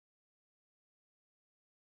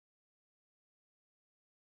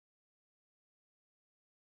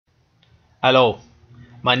Hello,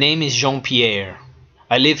 my name is Jean-Pierre.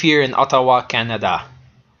 I live here in Ottawa, Canada.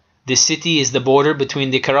 This city is the border between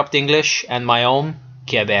the corrupt English and my home,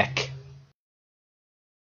 Quebec.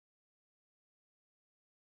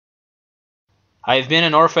 I've been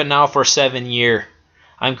an orphan now for 7 years.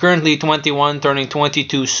 I'm currently 21, turning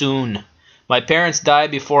 22 soon. My parents died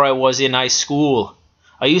before I was in high school.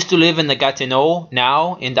 I used to live in the Gatineau,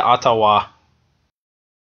 now in the Ottawa.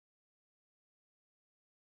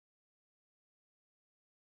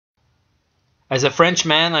 As a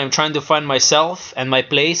Frenchman, I'm trying to find myself and my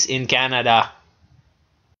place in Canada.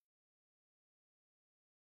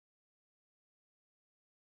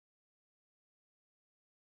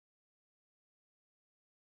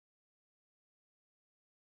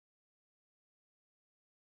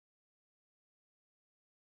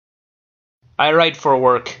 I write for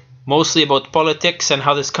work, mostly about politics and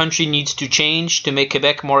how this country needs to change to make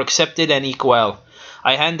Quebec more accepted and equal.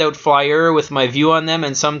 I hand out flyers with my view on them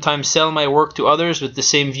and sometimes sell my work to others with the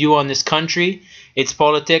same view on this country, its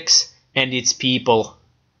politics, and its people.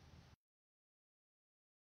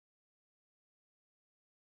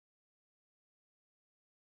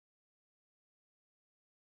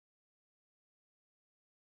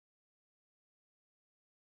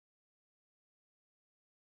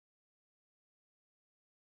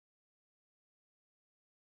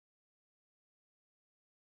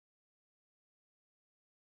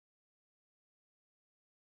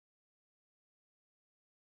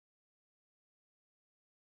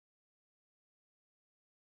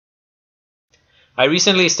 I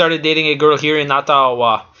recently started dating a girl here in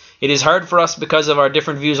Ottawa. It is hard for us because of our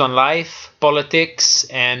different views on life, politics,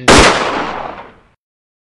 and...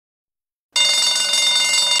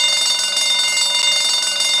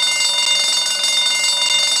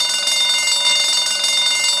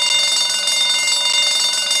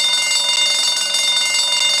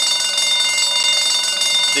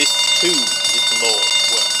 This too is the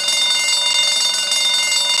Lord's work.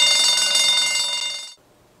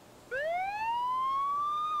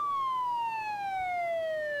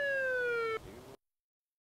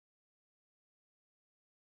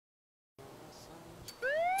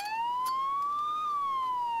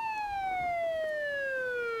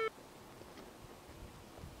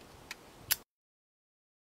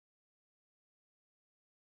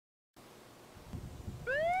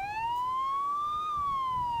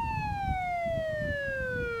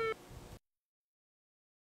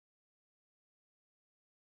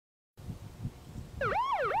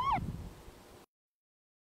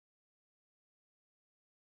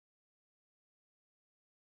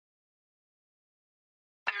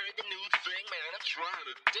 Heard the new thing, man, I'm trying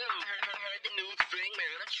to do. Heard the new thing,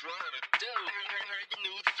 man, I'm trying to do. Heard the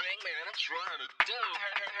new thing, man, I'm trying to do. Heard the new thing, man, I'm trying to do.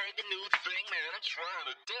 Heard the new thing, man, I'm trying to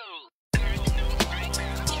do. Heard the new thing,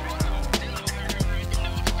 man, I'm trying to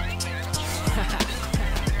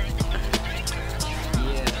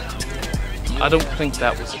do. I don't think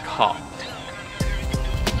that was a cop.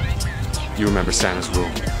 You remember Santa's rule.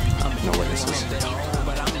 No witnesses.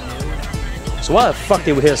 So why the fuck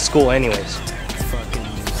did we hit school anyways?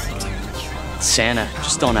 Santa,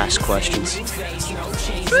 just don't ask questions.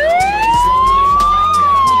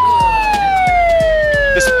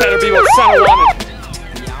 This better be what Santa wanted.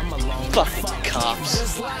 Fucking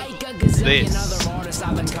cops. This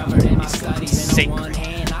is sacred.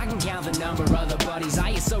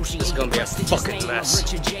 This is gonna be a fucking mess.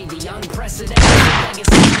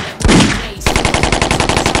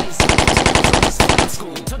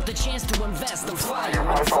 Took the chance to invest and fly.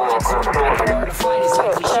 When the flight to flight is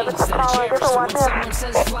like cliche instead of cherish. So when someone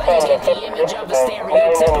says fly, you get the image of a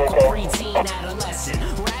stereotypical preteen adolescent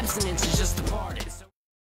where abstinence is just a part of it.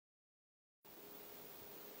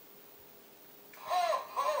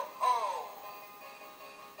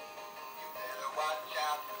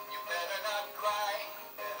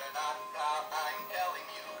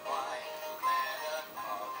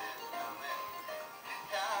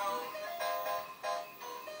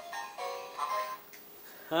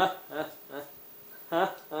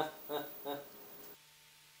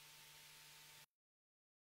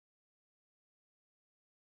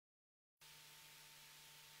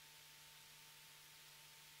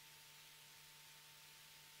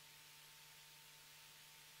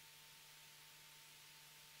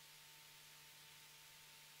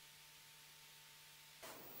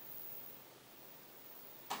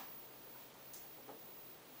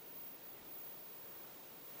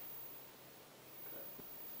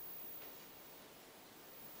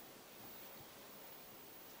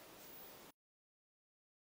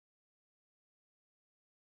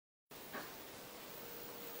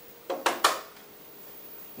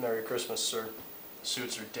 Merry Christmas, sir. The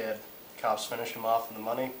suits are dead. Cops finish him off in the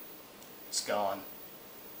money. It's gone.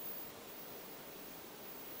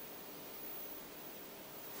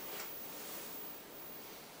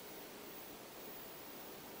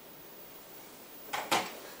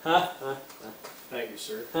 Thank you,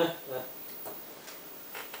 sir.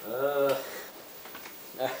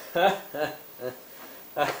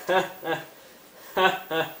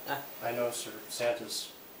 I know, sir.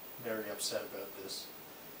 Santa's very upset about this.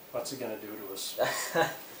 What's he gonna do to us?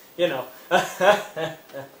 You know.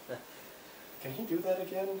 Can he do that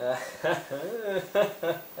again?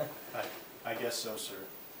 I guess so, sir.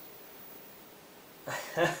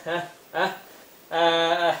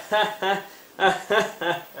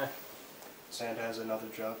 Santa has another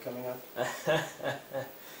job coming up?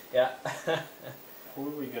 Yeah. Who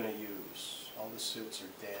are we gonna use? All the suits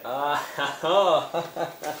are dead.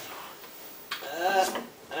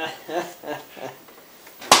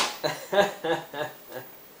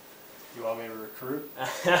 You want me to recruit?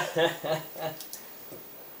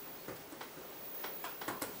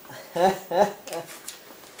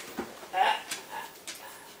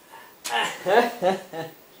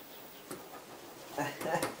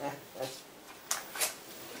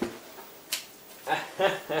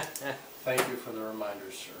 Thank you for the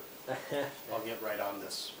reminder, sir. I'll get right on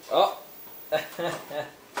this. Oh.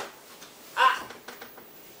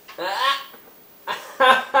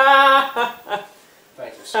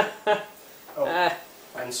 Thank you, sir. Oh,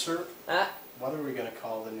 and sir, what are we going to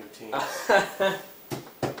call the new team?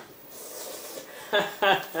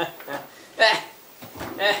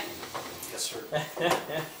 Yes, sir.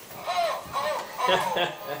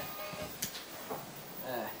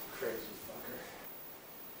 Crazy fucker.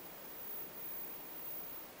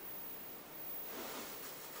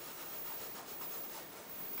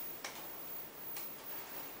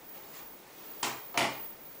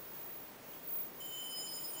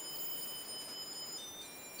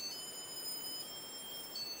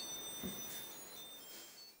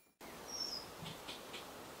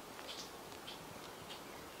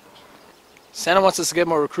 Santa wants us to get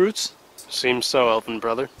more recruits? Seems so, Elfin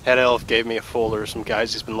brother. Head Elf gave me a folder of some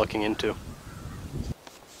guys he's been looking into.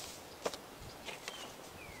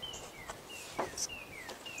 These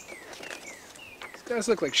guys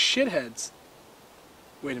look like shitheads.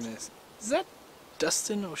 Wait a minute. Is that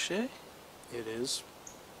Dustin O'Shea? It is.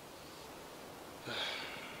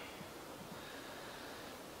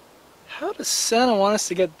 How does Santa want us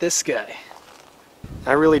to get this guy?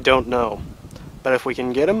 I really don't know. But if we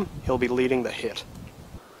can get him, he'll be leading the hit.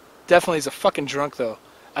 Definitely he's a fucking drunk though.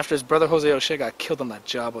 After his brother Jose O'Shea got killed on that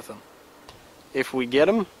job with him. If we get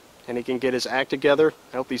him, and he can get his act together,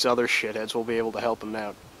 I hope these other shitheads will be able to help him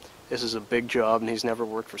out. This is a big job and he's never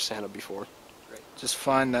worked for Santa before. Just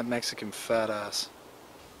find that Mexican fat ass.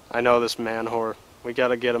 I know this man whore. We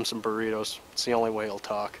gotta get him some burritos. It's the only way he'll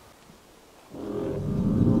talk.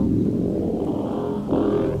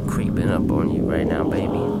 Creeping up on you right now,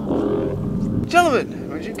 baby. Gentlemen,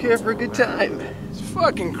 would you care for a good time? It's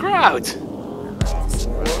fucking crowds. It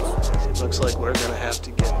looks like we're gonna have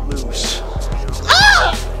to get loose.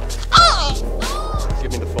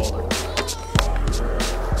 Give me the folder.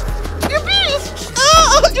 Your piece!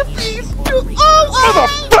 Oh, your piece!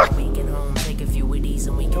 Motherfucker!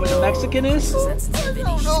 You know what a Mexican is? I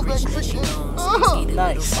don't know Mexican.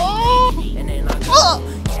 Nice.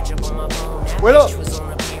 Wait up!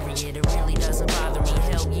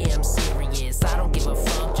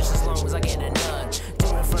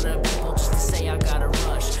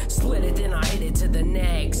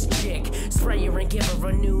 Spray her and give her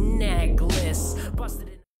a new necklace. Busted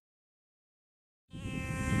it.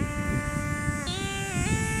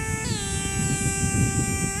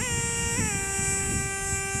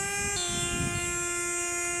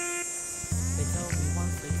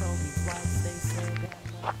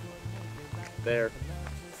 There.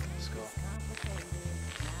 Let's go.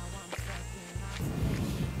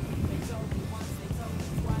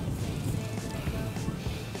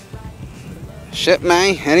 Shit,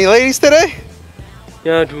 man. Any ladies today?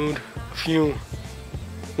 Yeah, dude. A few.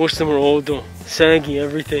 Most of them are old though. Saggy,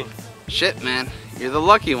 everything. Shit, man. You're the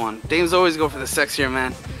lucky one. Dames always go for the sexier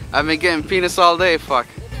man. I've been getting penis all day, fuck.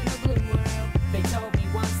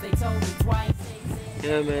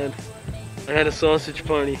 Yeah, man. I had a sausage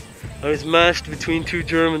party. I was mashed between two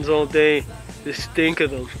Germans all day. The stink of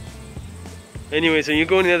them. Anyways, are you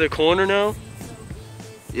going to the other corner now?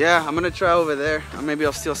 Yeah, I'm gonna try over there. Or maybe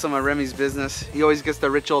I'll steal some of Remy's business. He always gets the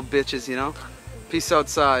rich old bitches, you know? Peace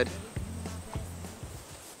outside.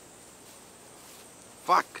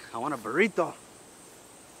 Fuck, I want a burrito.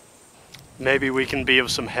 Maybe we can be of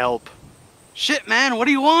some help. Shit, man, what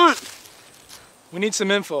do you want? We need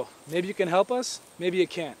some info. Maybe you can help us, maybe you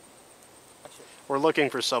can't. We're looking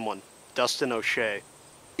for someone. Dustin O'Shea.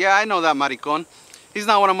 Yeah, I know that maricon. He's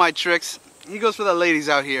not one of my tricks. He goes for the ladies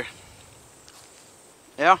out here.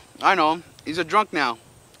 Yeah, I know him. He's a drunk now.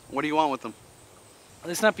 What do you want with him?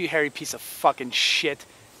 Listen up, you hairy piece of fucking shit.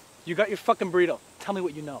 You got your fucking burrito. Tell me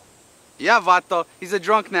what you know. Yeah, Vato. He's a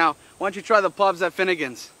drunk now. Why don't you try the pubs at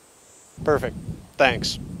Finnigan's? Perfect.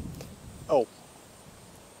 Thanks. Oh,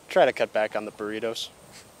 try to cut back on the burritos.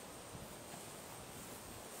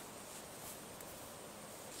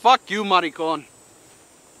 Fuck you, maricon.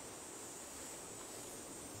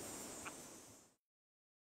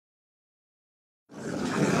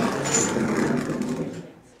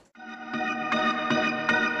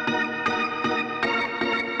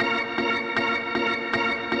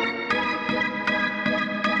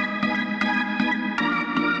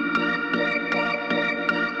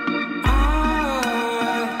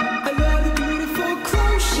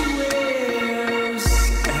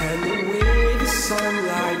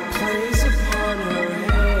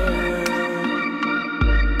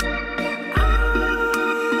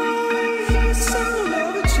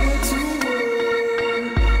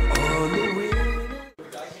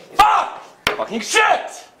 Fucking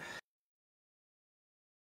shit!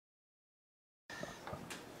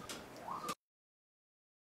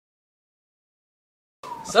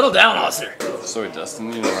 Settle down, officer. Sorry,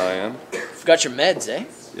 Dustin, you know how I am. Forgot your meds, eh?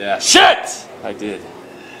 Yeah. Shit! I did.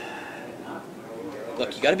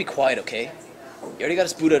 Look, you gotta be quiet, okay? You already got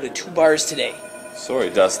us booed out of 2 bars today. Sorry,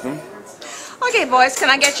 Dustin. Okay, boys, can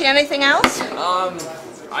I get you anything else?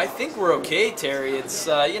 I think we're okay, Terry. It's,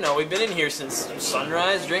 you know, we've been in here since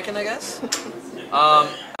sunrise drinking, I guess.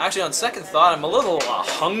 Actually, on second thought, I'm a little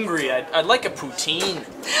hungry. I'd like a poutine.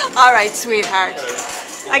 All right, sweetheart.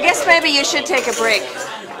 I guess maybe you should take a break.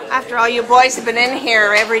 After all, you boys have been in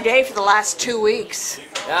here every day for the last 2 weeks.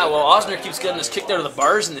 Yeah, well, Osner keeps getting us kicked out of the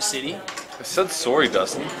bars in the city. I said sorry,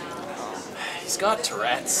 Dustin. He's got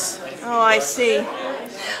Tourette's. Oh, I see.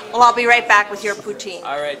 Well, I'll be right back with your poutine.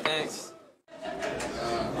 All right, thanks.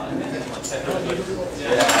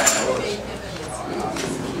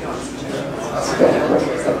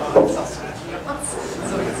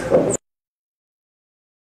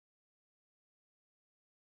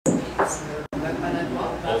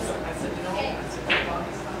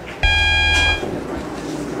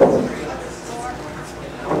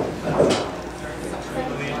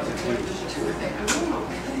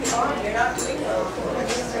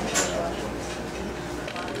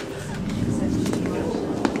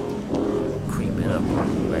 Creeping up on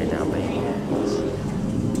me right now, baby.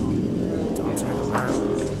 Don't turn around.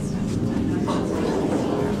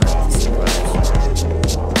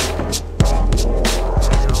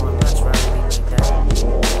 No, I'm not trying to be like that.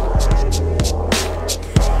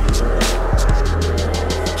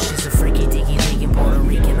 She's a freaky, dicky, leaking Puerto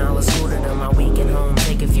Rican. I'll escort her to my weekend home.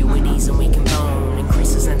 Take a few of these and we can bone.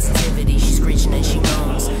 Increase her sensitivity. She's screeching and she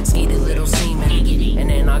moans. Skeet a little semen, and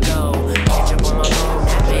then I go. Catch up on my bone.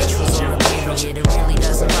 That bitch was on the period. It really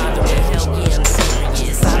doesn't bother me. Hell yeah, I'm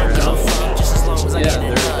serious. I don't give a fuck just as long as I get a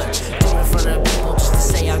nut. Do it in front of people just to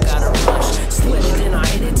say I got a rush. Split it, then I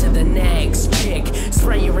hit it to the next chick.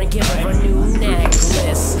 Spray her and give her a new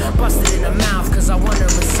necklace. Busted in the mouth cause I want her in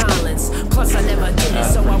silence. Plus I never did it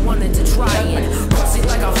so I wanted to try it. Pussy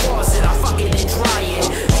like a faucet, I fuck it and dry it.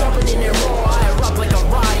 Jumping in it raw, I erupt like a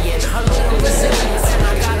riot. A little resilience and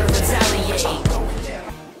I gotta retaliate.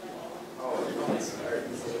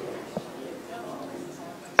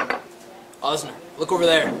 Osner, look over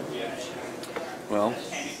there. Well,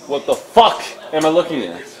 what the fuck am I looking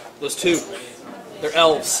at? Those two. They're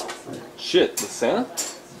elves. Shit, the Santa?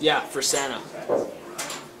 Yeah, for Santa.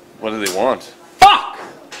 What do they want? Fuck!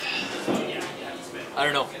 I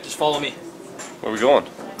don't know. Just follow me. Where are we going?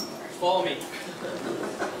 Follow me.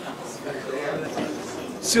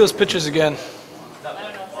 See those pictures again.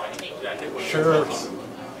 Sure.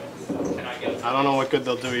 I don't know what good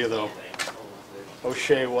they'll do you, though.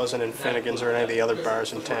 O'Shea wasn't in Finnigan's or any of the other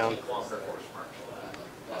bars in town.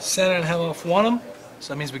 Santa and Helloff want them,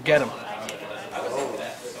 so that means we get them. I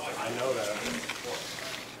know that.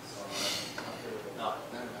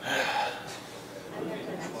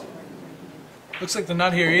 Looks like they're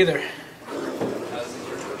not here either.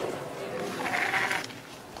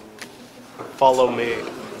 Follow me.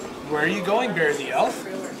 Where are you going, Bear the Elf?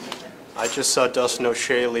 I just saw Dustin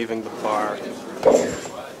O'Shea leaving the bar.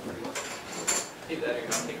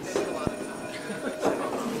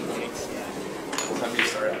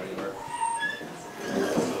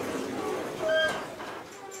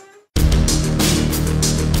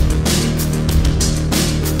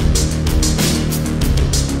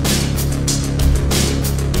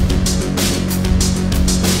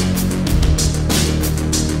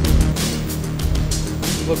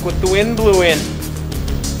 Look what the wind blew in.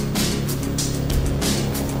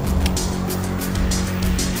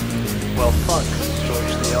 Well, fuck,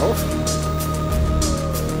 George the Elf.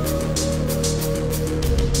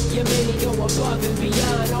 You made me go above and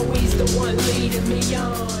beyond, always the one leading me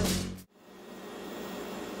on.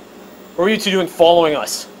 What are you two doing following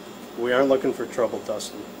us? We aren't looking for trouble,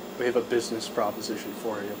 Dustin. We have a business proposition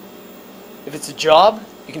for you. If it's a job,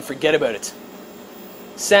 you can forget about it.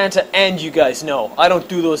 Santa and you guys know, I don't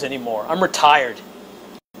do those anymore. I'm retired.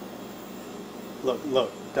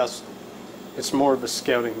 Look, Dustin. It's more of a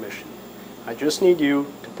scouting mission. I just need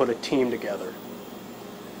you to put a team together.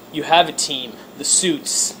 You have a team. The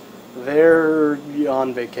Suits. They're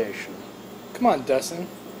on vacation. Come on, Dustin.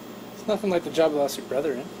 It's nothing like the job you lost your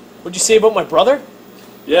brother in. What'd you say about my brother?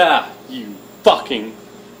 Yeah, you fucking...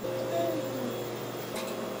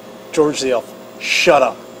 George the Elf, shut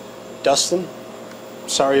up. Dustin,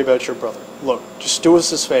 sorry about your brother. Look, just do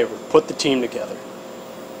us this favor. Put the team together.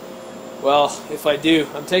 Well, if I do,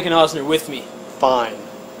 I'm taking Osner with me. Fine.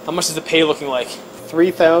 How much is the pay looking like?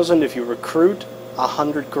 3,000 if you recruit,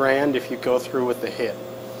 100 grand if you go through with the hit.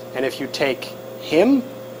 And if you take him,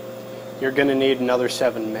 you're gonna need another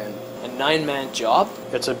 7 men. A 9-man job?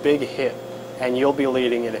 It's a big hit, and you'll be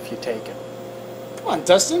leading it if you take it. Come on,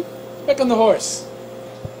 Dustin. Back on the horse.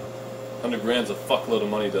 100 grand's a fuckload of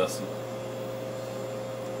money, Dustin.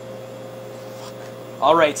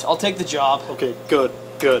 Alright, I'll take the job. Okay, good.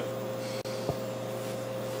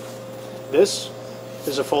 This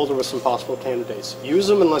is a folder with some possible candidates. Use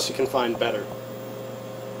them unless you can find better.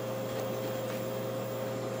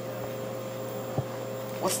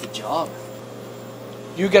 What's the job?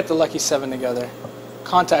 You get the Lucky 7 together,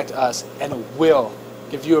 contact us, and we'll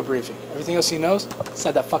give you a briefing. Everything else he knows,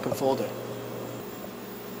 inside that fucking folder.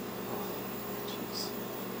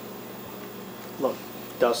 Look,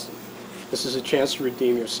 Dustin, this is a chance to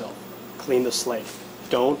redeem yourself. Clean the slate.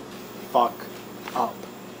 Don't fuck up.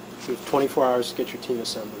 You have 24 hours to get your team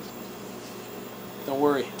assembled. Don't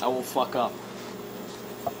worry, I won't fuck up.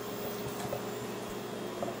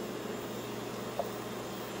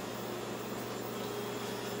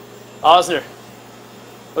 Osner,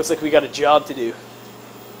 looks like we got a job to do.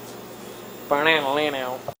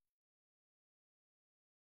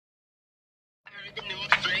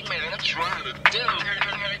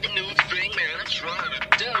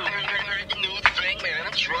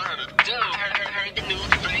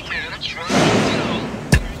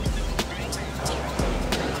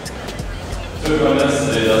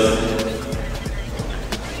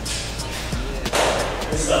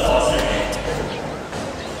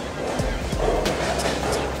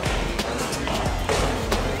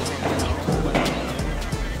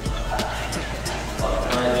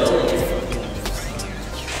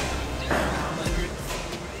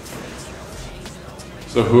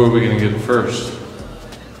 So who are we gonna get first?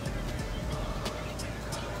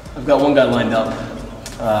 I've got one guy lined up.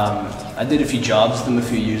 I did a few jobs with him a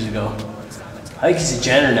few years ago. I think he's a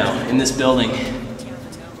janitor now, in this building.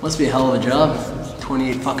 Must be a hell of a job.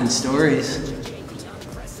 28 fucking stories.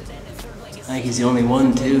 I think he's the only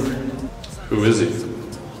one, too. Who is he?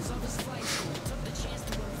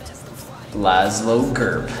 Laszlo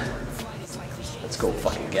Gerb. Let's go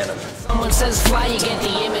fucking get him. Someone says fly, you get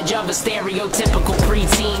the image of a stereotypical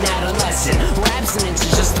preteen adolescent. Where abstinence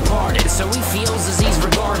is just departed, so he feels as he's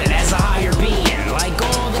regarded as a higher being. Like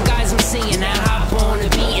all the guys I'm seeing that hop on a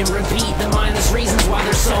beat and repeat the mindless reasons why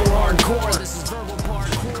they're so hardcore. This is verbal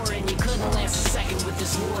parkour, and you couldn't last a second with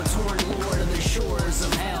this war-torn lord of the shores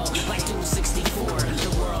of hell. Like 264,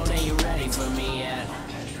 the world ain't ready for me yet.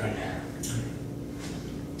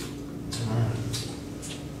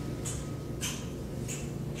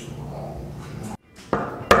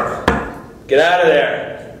 Get out of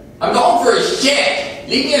there. I'm going for a shit.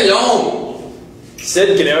 Leave me alone.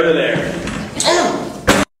 Sid, get out of there.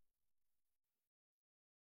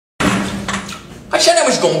 I said I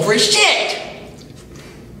was going for a shit.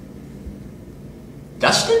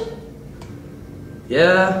 Dustin?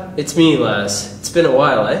 Yeah, it's me, Laz. It's been a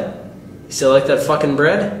while, eh? You still like that fucking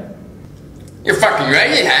bread? You're fucking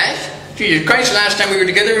right, it has. Jesus Christ, last time we were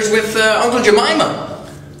together was with Uncle Jemima.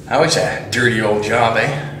 That was a dirty old job,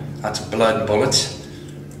 eh? Lots of blood and bullets.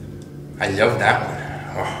 I love that one.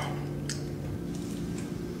 Oh.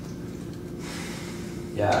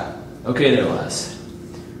 Yeah. Okay there, Laz.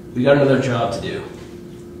 We got another job to do.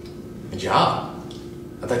 A job?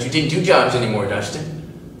 I thought you didn't do jobs anymore,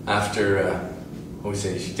 Dustin. After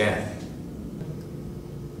Jose's death.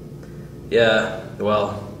 Yeah,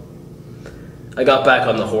 well, I got back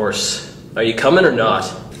on the horse. Are you coming or not?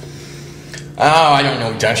 Oh, I don't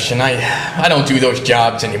know, Dustin. I don't do those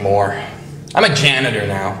jobs anymore. I'm a janitor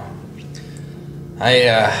now.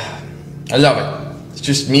 I love it. It's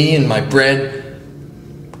just me and my bread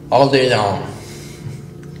all day long.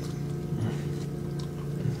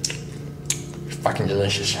 It's fucking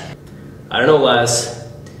delicious. I don't know, Laz.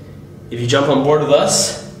 If you jump on board with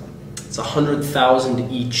us, it's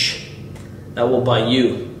 100,000 each. That will buy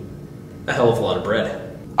you a hell of a lot of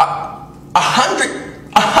bread.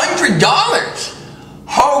 $100?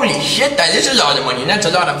 Holy shit, that is a lot of money, and that's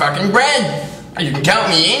a lot of fucking bread. You can count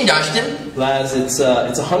me in, Dustin. Laz, it's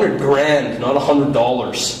 100 grand, not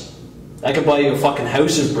 $100. I could buy you a fucking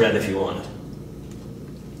house of bread if you wanted.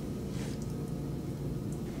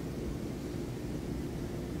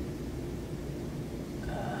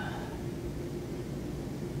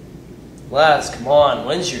 Laz, come on,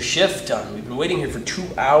 when's your shift done? We've been waiting here for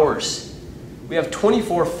 2 hours. We have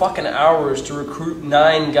 24 fucking hours to recruit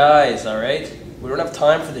 9 guys, alright? We don't have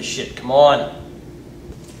time for this shit, come on.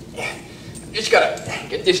 Just gotta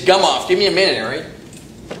get this gum off. Give me a minute, alright?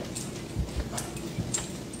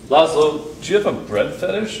 Laszlo, do you have a bread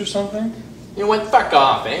fetish or something? You know what? Fuck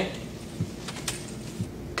off, eh?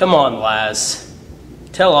 Come on, Laz.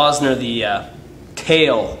 Tell Osner the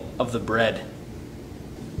tale of the bread.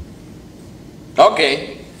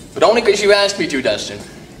 Okay, but only because you asked me to, Dustin.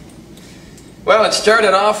 Well, it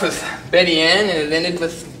started off with Betty Ann and it ended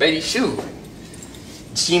with Betty Sue.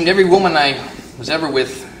 It seemed every woman I was ever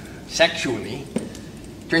with sexually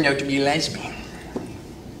turned out to be lesbian.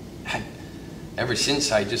 Ever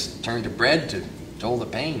since, I just turned to bread to dull the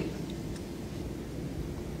pain.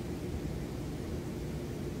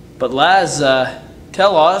 But Laz,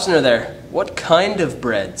 tell Osner there, what kind of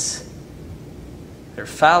breads? They're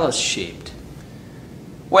phallus-shaped.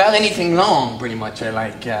 Well, anything long, pretty much. I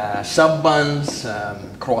like sub-buns,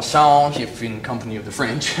 croissants, if in company of the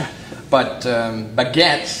French. But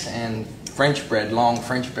baguettes and French bread, long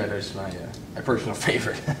French bread is my personal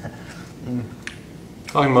favorite.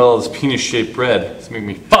 Talking about all this penis-shaped bread, it's making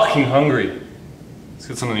me fucking hungry. Let's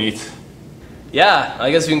get something to eat. Yeah,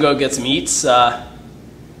 I guess we can go get some eats.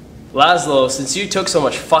 Laszlo, since you took so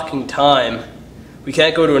much fucking time, we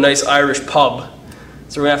can't go to a nice Irish pub.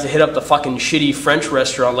 So we're gonna have to hit up the fucking shitty French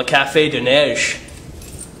restaurant, Le Café de Neige.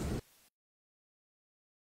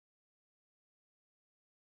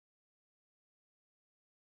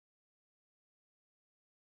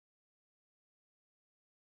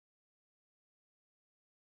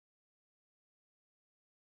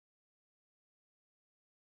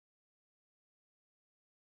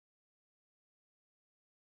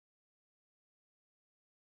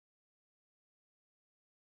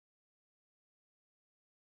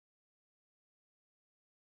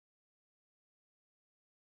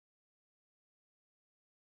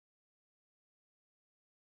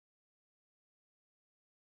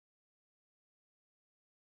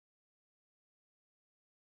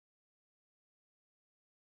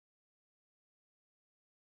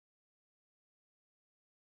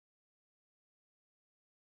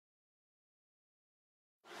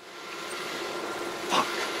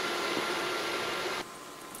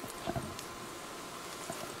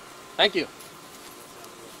 Thank you.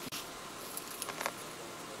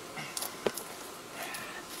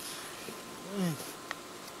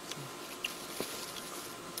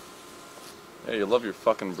 Hey, you love your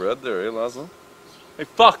fucking bread there, eh, Laszlo? Hey,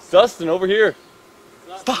 fuck, Dustin, over here.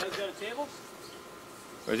 Fuck. Got a table?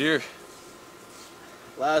 Right here.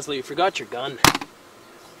 Laszlo, you forgot your gun.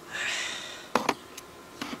 Can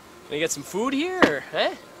we get some food here,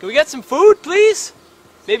 eh? Can we get some food, please?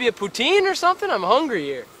 Maybe a poutine or something? I'm hungry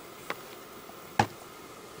here.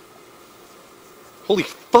 Holy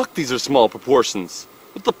fuck, these are small proportions.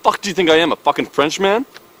 What the fuck do you think I am, a fucking Frenchman?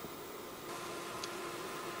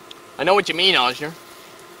 I know what you mean, Osner.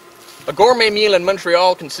 A gourmet meal in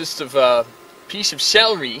Montreal consists of a piece of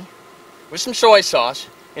celery with some soy sauce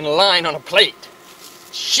in a line on a plate.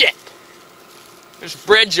 Shit! This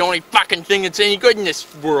bread's the only fucking thing that's any good in this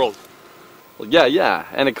world. Well, yeah,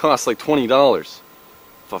 and it costs like $20.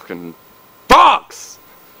 Fucking box!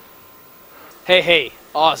 Hey,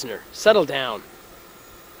 Osner, settle down.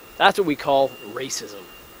 That's what we call racism.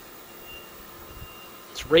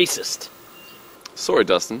 It's racist. Sorry,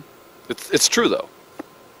 Dustin. It's true, though.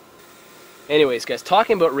 Anyways, guys,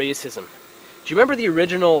 talking about racism. Do you remember the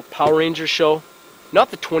original Power Rangers show?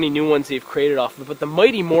 Not the 20 new ones they've created off of it, but the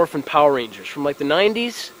Mighty Morphin Power Rangers from like the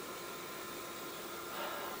 90s?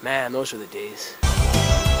 Man, those were the days.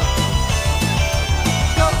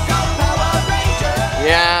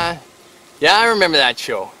 Yeah, I remember that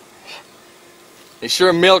show. They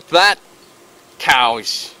sure milked that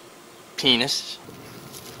cow's penis.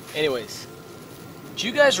 Anyways, Do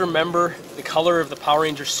you guys remember the color of the Power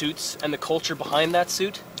Ranger suits and the culture behind that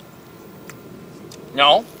suit?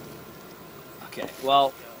 No. Okay,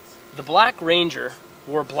 well, the Black Ranger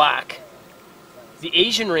wore black, the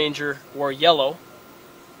Asian Ranger wore yellow,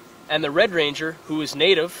 and the Red Ranger, who was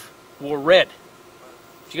native, wore red. Do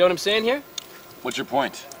you get what I'm saying here? What's your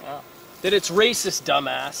point? That it's racist,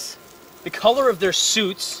 dumbass. The color of their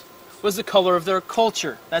suits was the color of their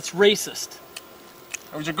culture. That's racist.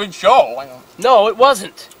 It was a good show. No, it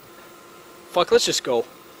wasn't. Fuck, let's just go.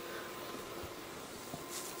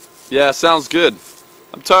 Yeah, sounds good.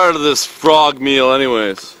 I'm tired of this frog meal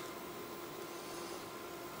anyways.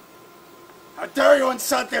 How dare you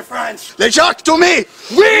insult their French? Les Jacques to me!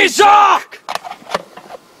 We Jacques!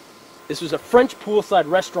 This was a French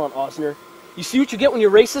poolside restaurant, Osner. You see what you get when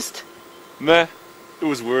you're racist? Meh, it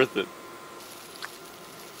was worth it.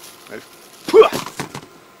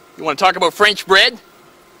 You want to talk about French bread?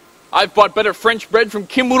 I've bought better French bread from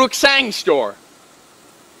Kim Woo-ruk Sang store.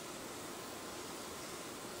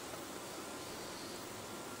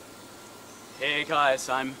 Hey guys,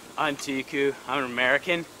 I'm Tiku. I'm an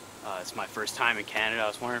American. It's my first time in Canada. I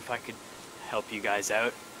was wondering if I could help you guys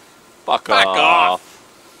out. Fuck off.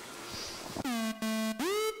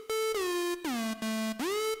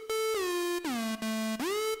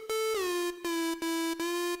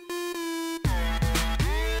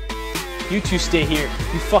 You two stay here.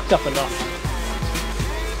 You fucked up enough.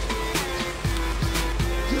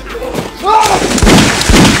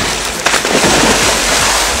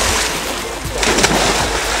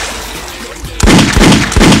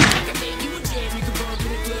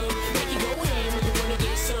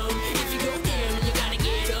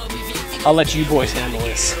 I'll let you boys handle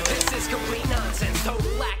this. This is complete nonsense, total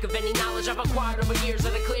lack of any knowledge I've acquired over years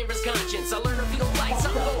of the clearest conscience. I learn if you don't like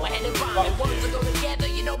something, go ahead and bomb it. Words that go together,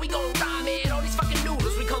 you know we gon' rhyme it. All these fucking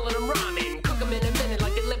noodles, we calling them ramen. Cook them in a minute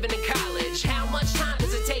like they're living in college. How much time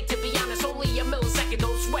does it take to be honest? Only a millisecond,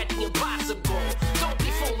 don't sweat the impossible. Don't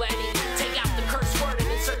be fool any. Take out the curse word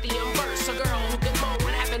and insert the inverse. A girl who can moan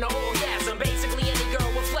when having an orgasm. Basically any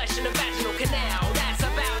girl with flesh in a vaginal canal. That's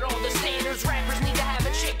about all the standards rappers need to have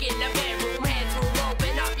a chick in the bedroom. Headroom,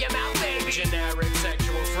 open up your mouth, baby. Generic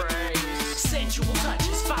sexual phrase. Sensual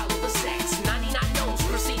touches, follow the sex. 99 notes,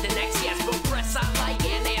 proceed the next. Yes, but breasts I like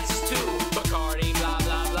and answers too. Bacardi, blah,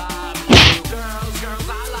 blah, blah. Girls, girls,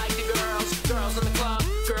 I like the girls. Girls in the club,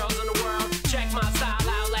 girls in the world. Check my style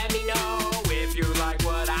out, let me know if you like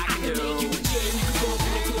what I can do. Make you a jam, you can go up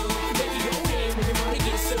in the club. Make you go down when you wanna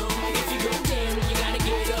get some. If you go down, then you gotta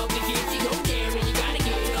get up. If you go down, then you gotta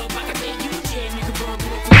get up. I can make you a jam, you can bump in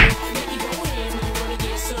the club. Make you go down when you wanna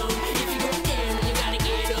get some. If you go down, then you gotta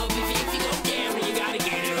get up. If you go down, then you gotta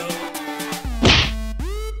get up.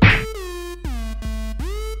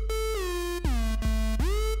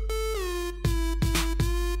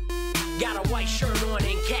 Got a white shirt on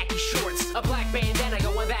and khaki shorts, a black bandana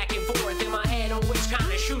going back and forth in my head on which kind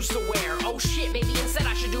of shoes to wear. Oh shit, maybe instead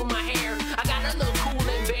I should do my hair. I gotta look cool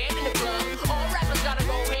and bad in the club. All rappers gotta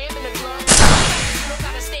go ham in the club. You don't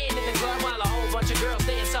gotta stand in the club while a whole bunch of girls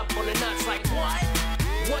dance up on the nuts like what?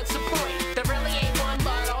 What's the point? There really ain't one,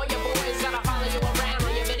 but all your boys gotta follow you around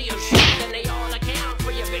on your video shoot. Then they all account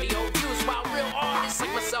for your video views while real artists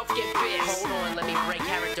like myself get pissed. Hold on, let me break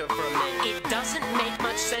character for a minute. It doesn't make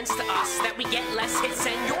much sense to us that we get less hits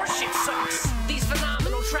and your shit sucks. These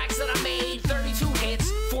phenomenal tracks that I made, 32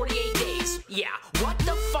 hits, 48 days. Yeah, what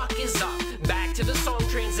the fuck is up? Back to the song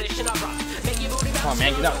transition of up. Make your booty bounce. Come on,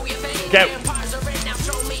 man, get up. Go. Now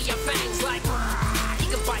show me your fangs like you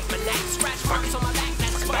can bite my neck, scratch marks on my back.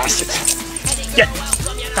 That's Bastard. Get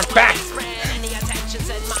back. Any attention's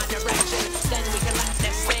in my direction, then we can let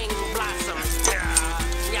this thing blossom.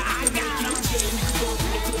 Yeah, I got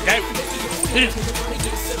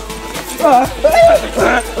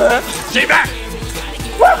Stay back!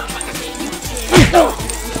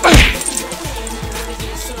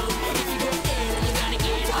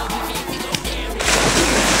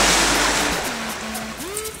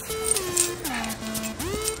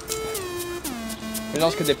 What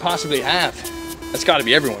else could they possibly have? That's gotta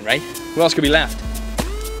be everyone, right? Who else could be left?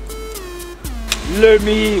 Le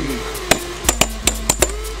meme!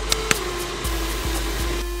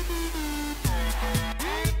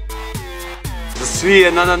 Je suis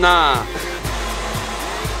un ananas.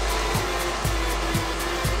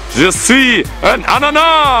 Je suis un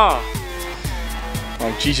ananas.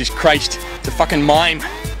 Oh, Jesus Christ. It's a fucking mime.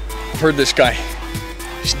 I've heard this guy.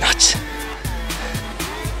 He's nuts.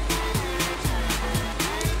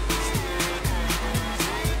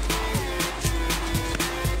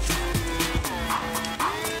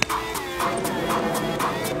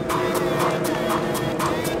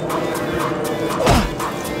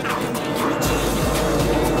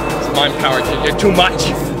 too much.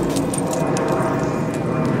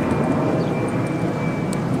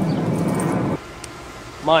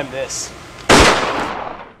 Mime this.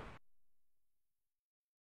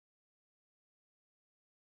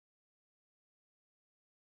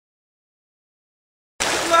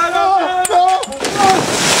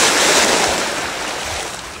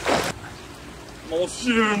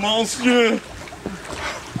 Monsieur, monsieur.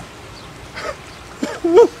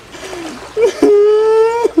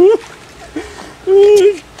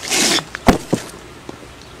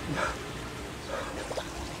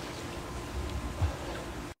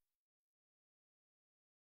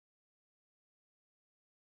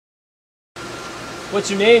 What's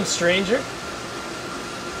your name, stranger?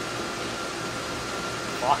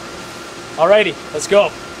 Fuck. Alrighty, let's go.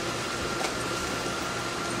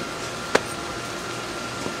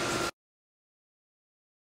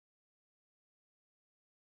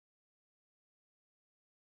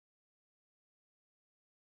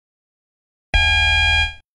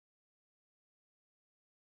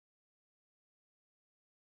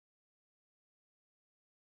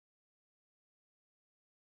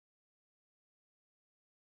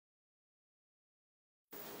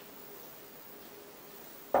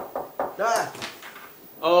 Ah.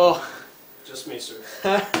 Oh. Just me, sir.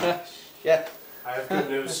 Yeah. I have good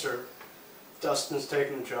news, sir. Dustin's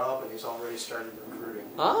taken the job and he's already started recruiting.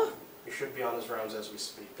 Huh? He should be on his rounds as we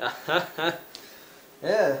speak.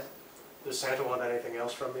 Yeah. Does Santa want anything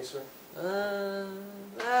else from me, sir? Oh.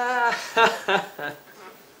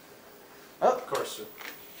 Of course, sir.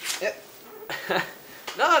 Yep.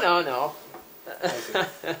 No.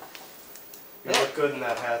 Thank you. You look good in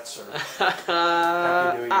that hat, sir.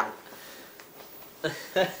 Happy New Year.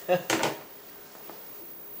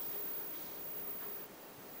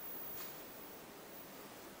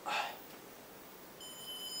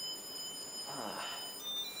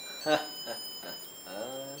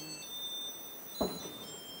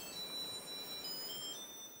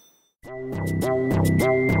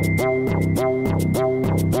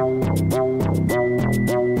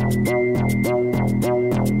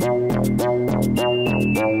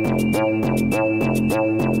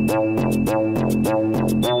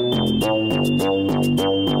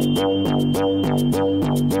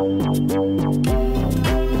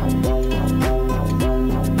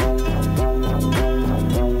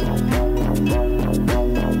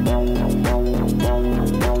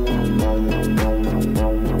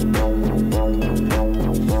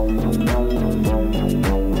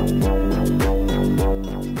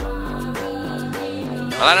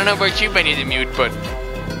 Well, I don't know about you, Benny the Mute, but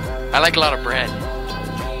I like a lot of bread.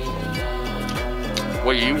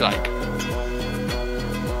 What do you like?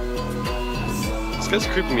 This guy's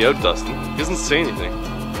creeping me out, Dustin. He doesn't say anything.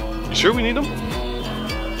 You sure we need him?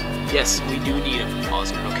 Yes, we do need him,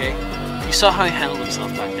 Oscar, okay? You saw how he handled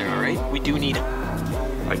himself back there, alright? We do need him.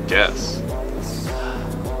 I guess.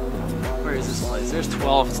 Where is this place? There's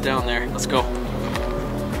 12, it's down there. Let's go.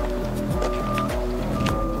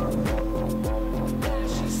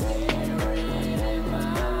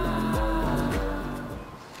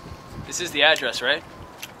 This is the address, right?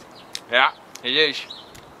 Yeah, it is.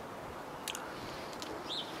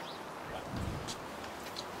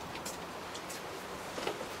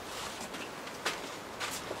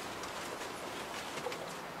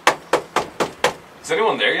 Is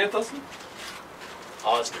anyone there yet, Dustin?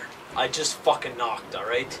 Oscar, I just fucking knocked,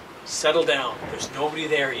 alright? Settle down. There's nobody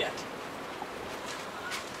there yet.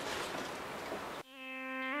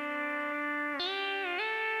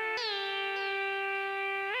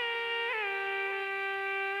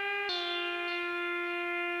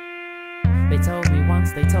 They told me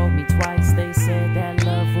once, they told me twice. They said that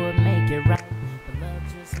love would make it right, but love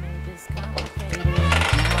just made this complicated.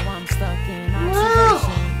 Now I'm stuck in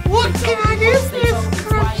observation. What can I do for this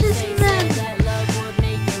conscious man? That love would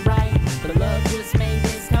make it right, but love just made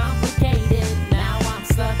this complicated. Now I'm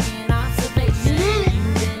stuck in observation.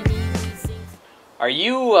 Are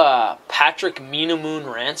you, Patrick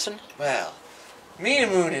Meanamoon Ranson? Well,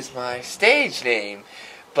 Meanamoon is my stage name,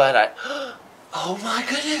 but I... Oh my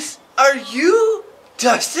goodness! Are you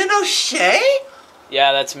Dustin O'Shea?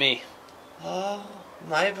 Yeah, that's me. Oh,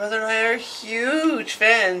 my brother and I are huge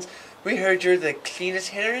fans. We heard you're the cleanest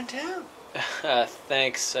hitter in town.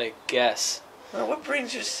 Thanks, I guess. Well, what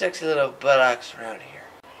brings your sexy little buttocks around here?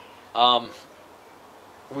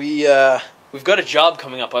 We've got a job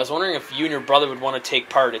coming up. I was wondering if you and your brother would want to take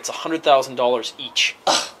part. It's $100,000 each.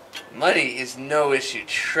 Money is no issue,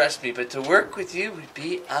 trust me, but to work with you would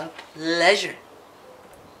be a pleasure.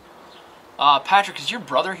 Patrick, is your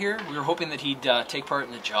brother here? We were hoping that he'd take part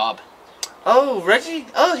in the job. Oh, Reggie?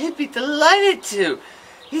 Oh, he'd be delighted to.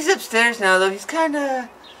 He's upstairs now, though. He's kind of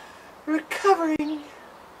recovering.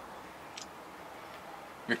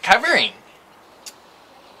 Recovering?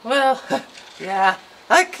 Well, yeah,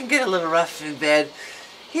 I can get a little rough in bed.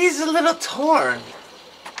 He's a little torn.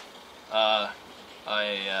 I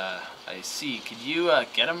see. Could you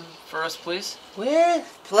get him for us, please?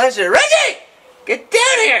 With pleasure. Reggie! Get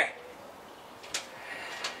down here!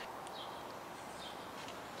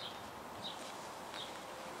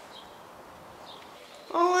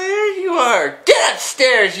 Oh, there you are. Get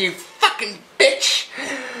upstairs, you fucking bitch!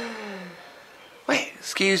 Wait,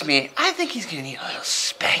 excuse me. I think he's gonna need a little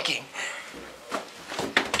spanking.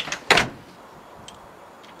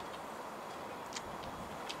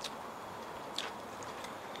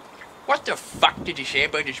 What the fuck did you say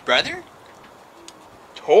about his brother?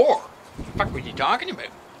 Tor. What the fuck were you talking about?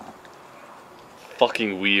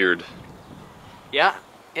 Fucking weird. Yeah,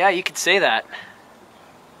 you could say that.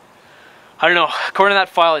 I don't know. According to that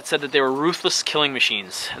file, it said that they were ruthless killing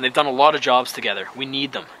machines, and they've done a lot of jobs together. We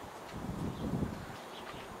need them.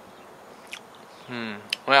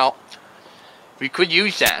 Well, we could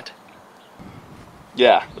use that.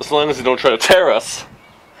 Yeah, as long as they don't try to tear us.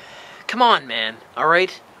 Come on, man.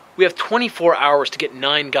 Alright? We have 24 hours to get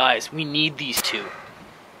 9 guys. We need these 2.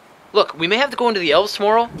 Look, we may have to go into the Elves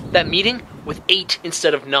tomorrow, that meeting, with 8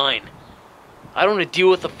 instead of 9. I don't want to deal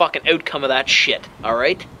with the fucking outcome of that shit,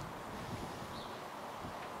 alright?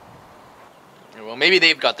 Well, maybe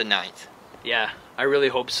they've got the 9th. Yeah, I really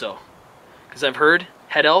hope so. Because I've heard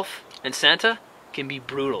Head Elf and Santa can be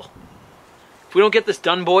brutal. If we don't get this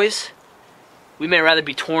done, boys, we may rather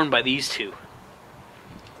be torn by these 2.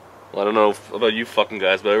 Well, I don't know about you fucking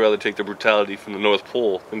guys, but I'd rather take the brutality from the North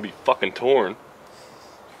Pole than be fucking torn.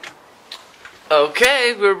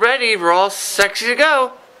 Okay, we're ready. We're all sexy to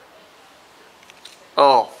go.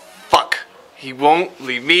 Oh, fuck. He won't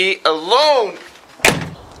leave me alone.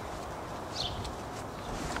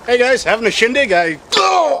 Hey guys, having a shindig?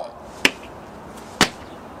 Oh!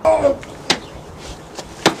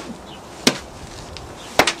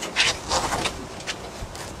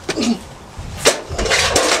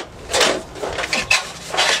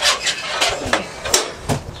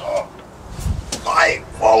 Why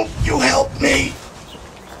won't you help me?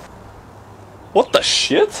 What the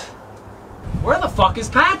shit? Where the fuck is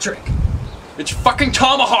Patrick? It's fucking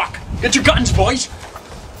Tomahawk. Get your guns, boys.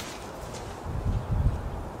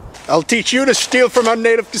 I'll teach you to steal from our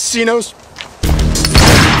native casinos.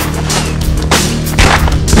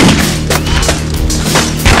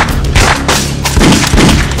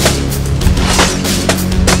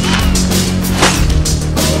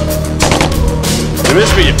 You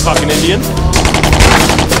missed me, you fucking Indian.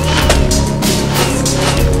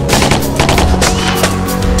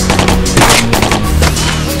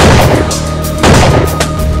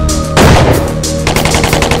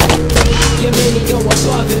 You made me go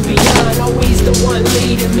above and beyond, always the one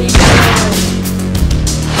leading me on.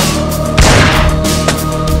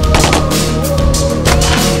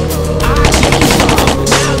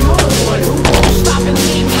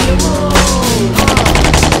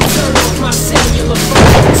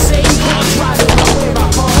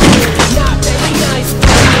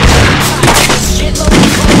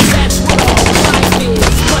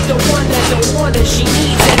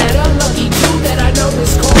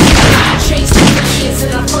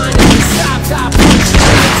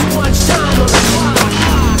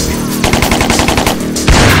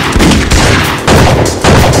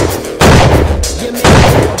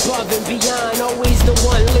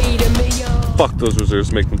 Fuck those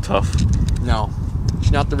reserves, make them tough. No,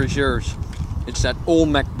 it's not the reserves. It's that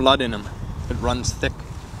Olmec blood in him. It runs thick.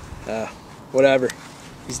 Whatever.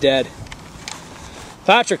 He's dead.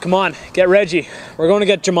 Patrick, come on. Get Reggie. We're going to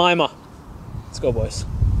get Jemima. Let's go, boys.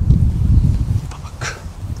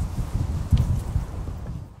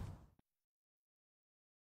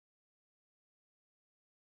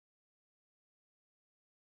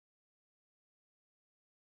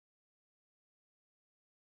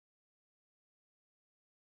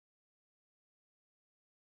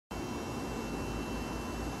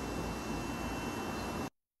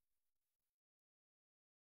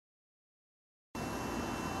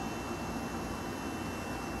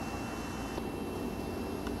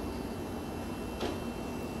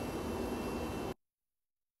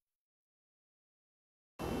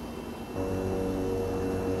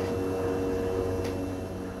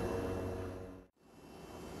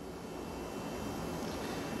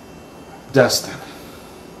 Dustin,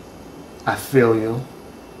 I feel you.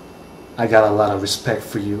 I got a lot of respect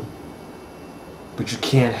for you. But you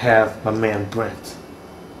can't have my man Brent.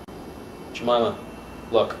 Jemima,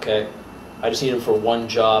 look, okay? I just need him for one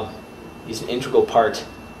job. He's an integral part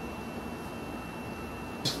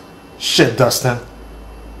Shit, Dustin.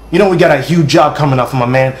 You know we got a huge job coming up for my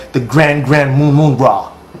man, the Grand Moon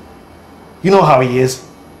Raw. You know how he is.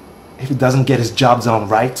 If he doesn't get his job done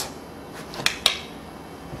right.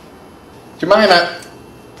 Jemima,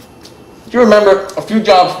 do you remember a few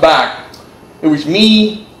jobs back, it was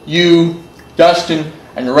me, you, Dustin,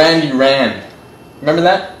 and Randy Rand. Remember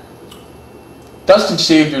that? Dustin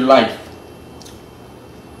saved your life.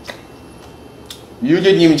 You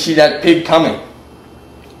didn't even see that pig coming.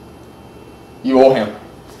 You owe him.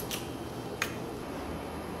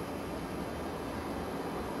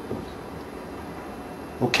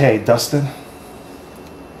 Okay, Dustin.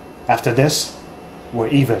 After this, we're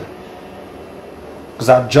even. Because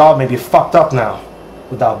our job may be fucked up now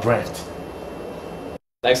without Brent.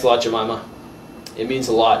 Thanks a lot, Jemima. It means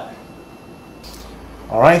a lot.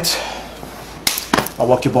 Alright. I'll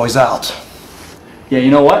walk you boys out. Yeah,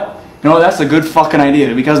 you know what? You know, that's a good fucking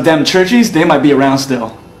idea, because them churchies, they might be around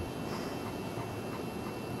still.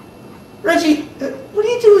 Reggie, what are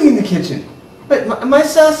you doing in the kitchen? Wait, my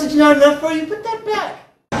sausage not enough for you? Put that back.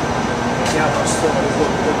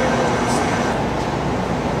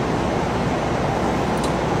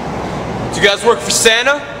 Do you guys work for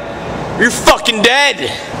Santa? You're fucking dead!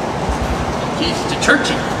 Jesus to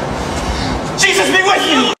churchy. Jesus be with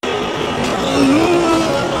you!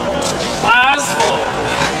 Asshole!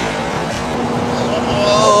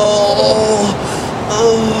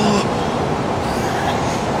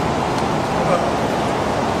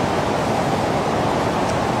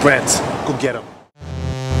 Brent, go get him.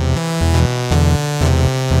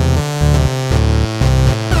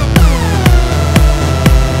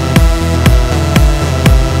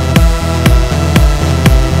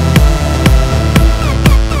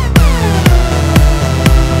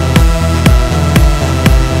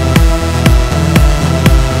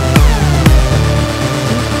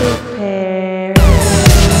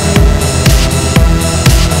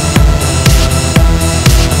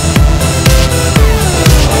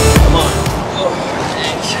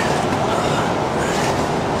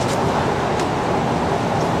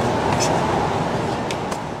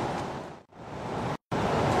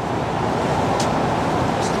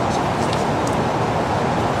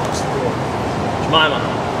 Jemima,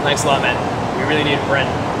 thanks a lot, man. We really need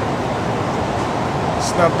Brent.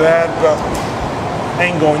 It's not bad, but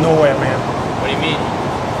I ain't going nowhere, man. What do you mean?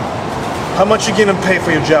 How much you gonna pay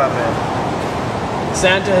for your job, man?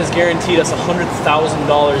 Santa has guaranteed us $100,000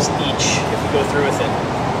 each if we go through with it.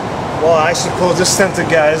 Well, I suppose this Santa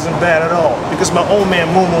guy isn't bad at all, because my old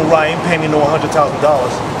man Moon ain't paying me no $100,000.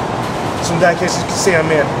 So in that case, you can say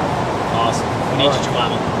I'm in. Awesome. We need you,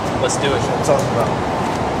 Jemima. Let's do it. That's what I'm talking about.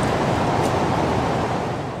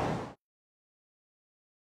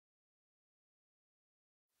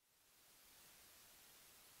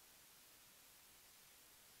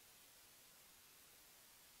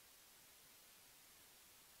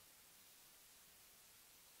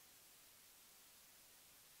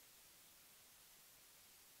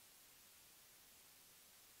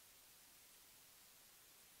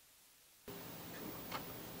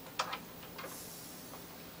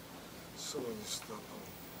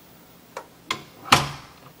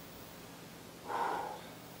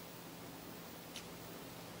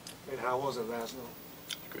 I mean, how was it last night?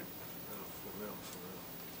 Good. Oh, for real, for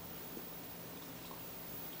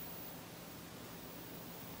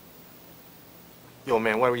real. Yo,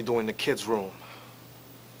 man, what are we doing in the kids' room?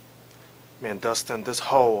 Man, Dustin, this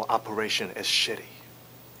whole operation is shitty.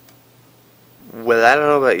 Well, I don't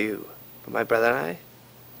know about you, but my brother and I,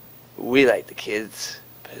 we like the kids,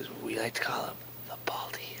 because we like to call them the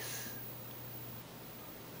Baldies.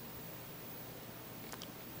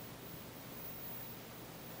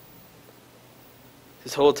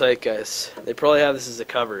 Just hold tight, guys. They probably have this as a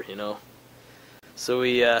cover, you know. So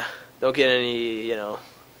we don't get any, you know,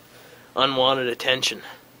 unwanted attention.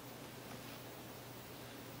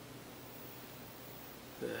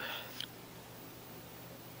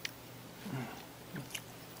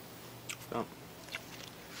 Oh.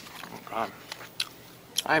 Oh, God.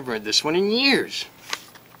 I've read this one in years.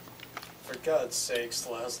 For God's sakes,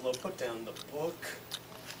 Laszlo, put down the book.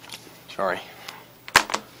 Sorry.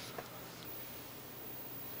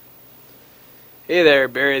 Hey there,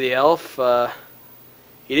 Barry the Elf.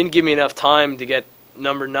 He didn't give me enough time to get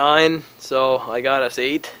number 9, so I got us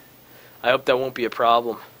 8. I hope that won't be a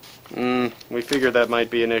problem. We figured that might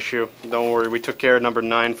be an issue. Don't worry, we took care of number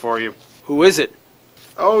 9 for you. Who is it?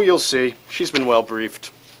 Oh, you'll see. She's been well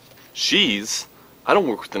briefed. She's? I don't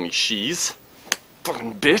work with any she's.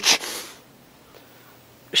 Fucking bitch.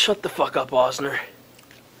 Shut the fuck up, Osner.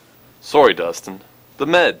 Sorry, Dustin. The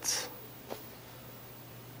meds.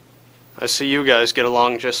 I see you guys get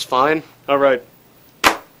along just fine. Alright,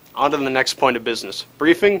 on to the next point of business.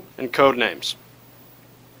 Briefing and code names.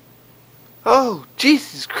 Oh,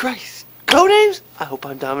 Jesus Christ. Codenames? I hope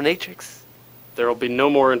I'm dominatrix. There will be no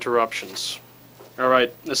more interruptions.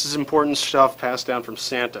 Alright, this is important stuff passed down from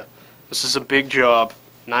Santa. This is a big job.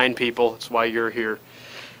 9 people, that's why you're here.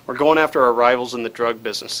 We're going after our rivals in the drug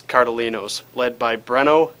business, Cartelinos, led by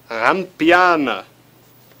Breno Rampiana.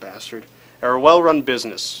 Bastard. They're a well-run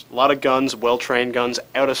business. A lot of guns, well-trained guns,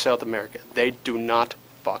 out of South America. They do not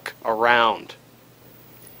fuck around.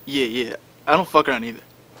 Yeah. I don't fuck around either.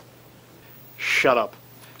 Shut up.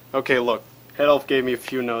 Okay, look. Head Elf gave me a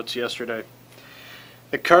few notes yesterday.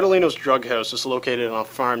 The Cartelinos drug house is located on a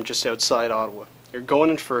farm just outside Ottawa. You're going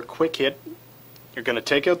in for a quick hit. You're going to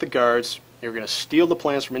take out the guards. You're going to steal the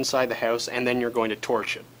plans from inside the house, and then you're going to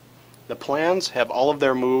torch it. The plans have all of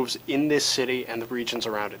their moves in this city and the regions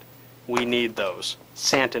around it. We need those.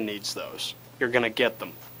 Santa needs those. You're going to get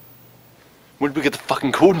them. Where did we get the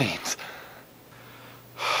fucking code names?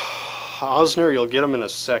 Osner, you'll get them in a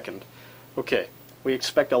second. Okay, we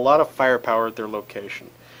expect a lot of firepower at their location.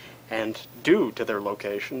 And due to their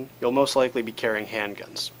location, you'll most likely be carrying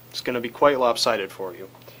handguns. It's going to be quite lopsided for you.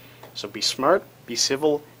 So be smart, be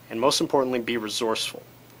civil, and most importantly, be resourceful.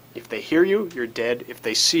 If they hear you, you're dead. If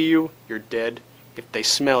they see you, you're dead. If they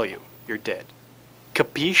smell you, you're dead.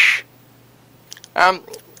 Capiche?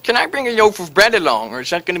 Can I bring a loaf of bread along, or is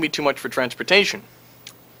that going to be too much for transportation?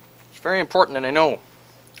 It's very important that I know.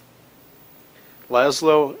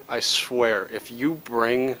 Laszlo, I swear, if you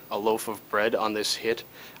bring a loaf of bread on this hit,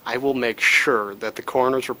 I will make sure that the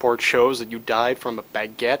coroner's report shows that you died from a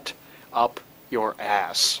baguette up your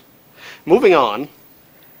ass. Moving on,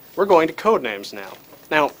 we're going to code names now.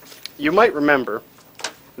 Now, you might remember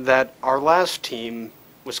that our last team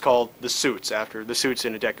was called the Suits, after the suits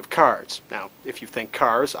in a deck of cards. Now, if you think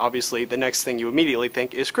cars, obviously the next thing you immediately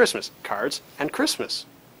think is Christmas. Cards and Christmas.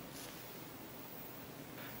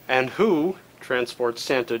 And who transports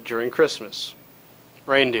Santa during Christmas?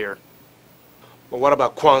 Reindeer. Well, what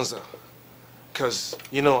about Kwanzaa? Because,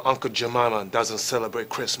 you know, Uncle Jemima doesn't celebrate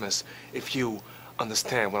Christmas, if you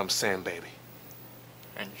understand what I'm saying, baby.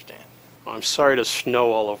 I understand. I'm sorry to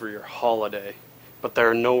snow all over your holiday, but there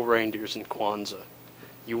are no reindeers in Kwanzaa.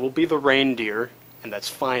 You will be the reindeer, and that's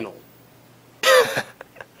final.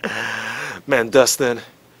 Man, Dustin,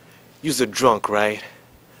 you're drunk, right?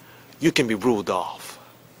 You can be Rudolph.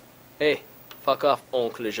 Hey, fuck off,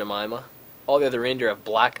 Uncle Jemima. All the other reindeer have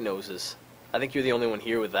black noses. I think you're the only one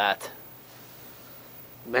here with that.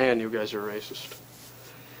 Man, you guys are racist.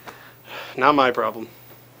 Not my problem.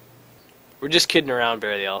 We're just kidding around,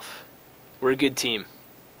 Bear the Elf. We're a good team.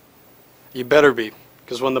 You better be,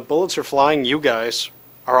 because when the bullets are flying, you guys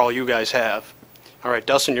are all you guys have. Alright,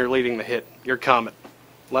 Dustin, you're leading the hit. You're Comet.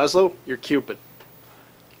 Laszlo, you're Cupid.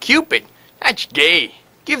 Cupid? That's gay.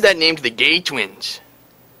 Give that name to the gay twins.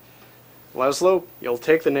 Laszlo, you'll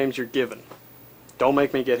take the names you're given. Don't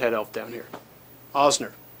make me get Head Elf down here.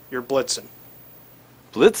 Osner, you're Blitzen.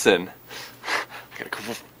 Blitzen? I got a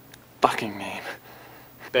cool fucking name.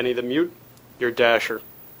 Benny the Mute, you're Dasher.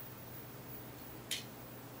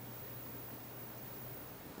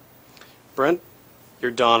 Brent,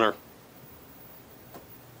 you're Donner.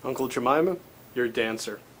 Uncle Jemima, you're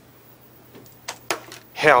Dancer.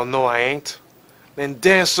 Hell no, I ain't. Then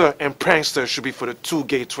Dancer and Prankster should be for the 2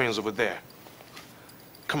 gay twins over there.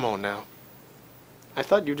 Come on now. I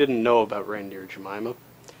thought you didn't know about Reindeer, Jemima.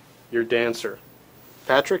 You're Dancer.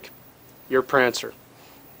 Patrick, you're Prancer.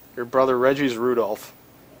 Your brother Reggie's Rudolph.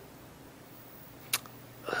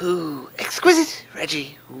 Ooh, exquisite,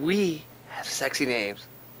 Reggie. We have sexy names.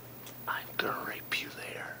 I'm gonna rape you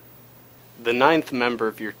there. The 9th member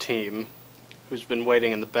of your team, who's been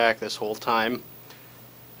waiting in the back this whole time,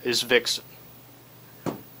 is Vixen.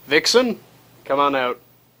 Vixen, come on out.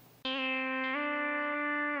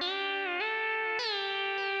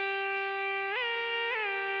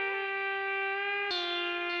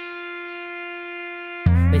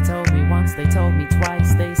 They told me once, they told me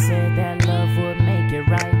twice. They said that love would make it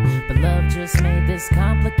right, but love just made this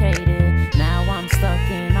complicated. Now I'm stuck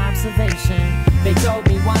in observation. They told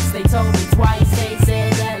me once, they told me twice. They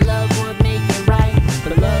said that love would make it right,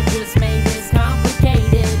 but love just made this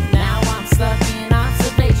complicated. Now I'm stuck in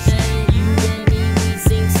observation. You and me, we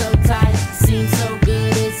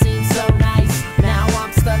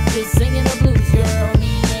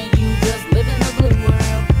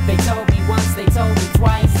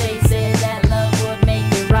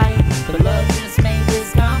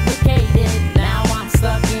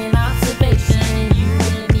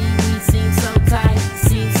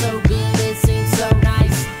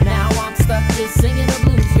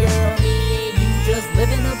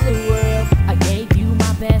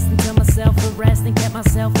rest and kept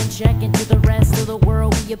myself in check. And to the rest of the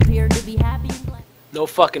world, we appeared to be happy and blessed. No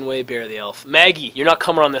fucking way, Bear the Elf. Maggie, you're not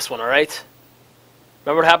coming on this one, alright?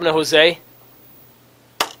 Remember what happened to Jose?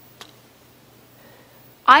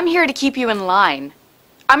 I'm here to keep you in line.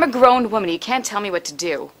 I'm a grown woman. You can't tell me what to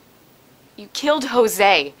do. You killed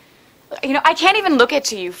Jose. You know, I can't even look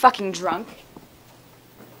at you fucking drunk.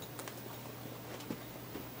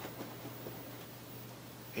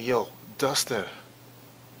 Hey, yo, Dustin.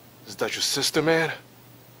 Is that your sister, man?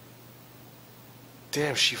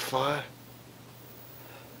 Damn, she fine.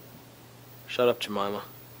 Shut up, Jemima.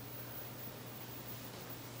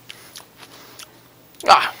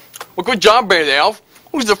 Ah, well, good job, Bear the Elf.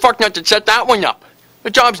 Who's the fuck nut that set that one up? The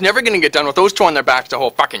job's never gonna get done with those two on their backs the whole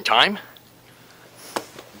fucking time.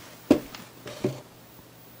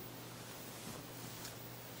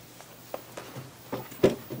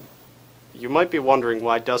 You might be wondering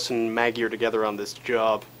why Dustin and Maggie are together on this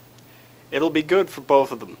job. It'll be good for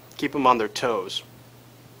both of them. Keep them on their toes.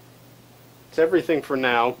 It's everything for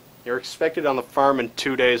now. You're expected on the farm in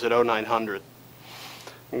 2 days at 0900.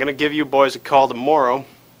 I'm gonna give you boys a call tomorrow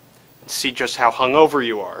and see just how hungover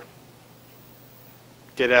you are.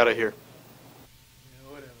 Get out of here.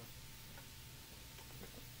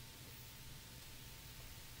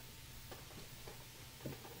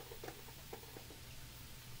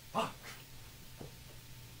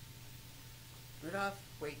 Rudolph,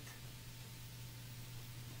 wait.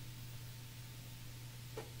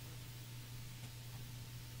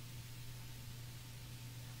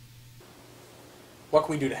 What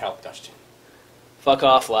can we do to help, Dustin? Fuck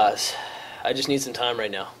off, Laz. I just need some time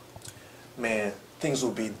right now. Man, things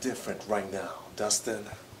will be different right now, Dustin.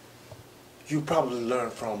 You probably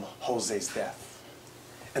learned from Jose's death.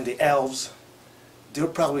 And the elves, they're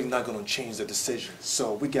probably not gonna change their decision,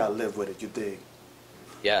 so we gotta live with it, you dig?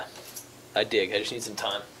 Yeah, I dig. I just need some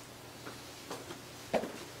time.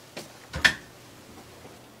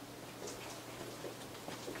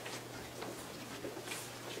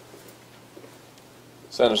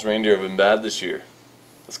 Santa's reindeer have been bad this year.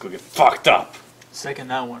 Let's go get fucked up. Second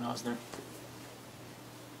that one, Osner.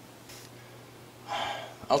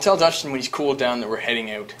 I'll tell Dustin when he's cooled down that we're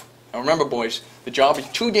heading out. Now remember, boys, the job is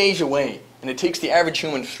 2 days away, and it takes the average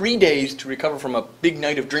human 3 days to recover from a big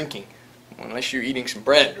night of drinking. Unless you're eating some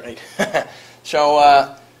bread, right?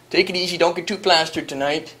 So, take it easy, don't get too plastered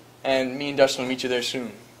tonight, and me and Dustin will meet you there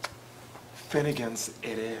soon. Finnigan's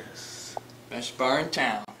it is. Best bar in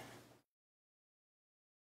town.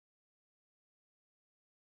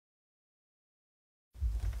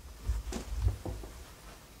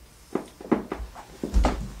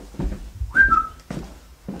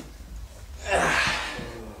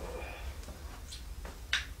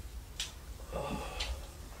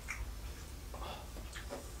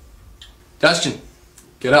 Dustin,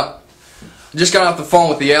 get up. I just got off the phone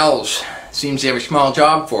with the elves. Seems they have a small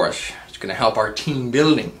job for us. It's going to help our team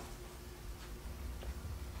building.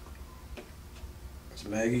 Is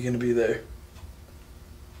Maggie going to be there?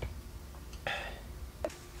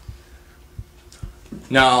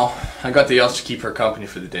 No, I got the elves to keep her company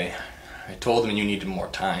for the day. I told them you needed more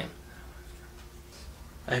time.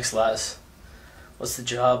 Thanks, Laz. What's the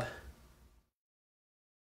job?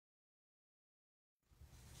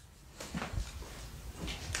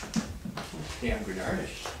 Yeah, I'm a good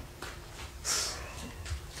artist.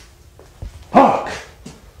 Fuck!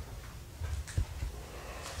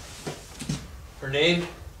 Her name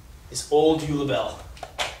is Old Eulabelle.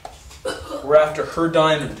 We're after her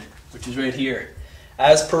diamond, which is right here,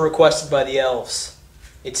 as per requested by the elves.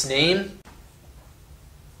 Its name?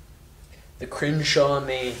 The Crenshaw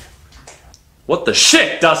Main. What the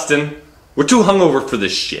shit, Dustin? We're too hungover for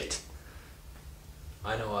this shit.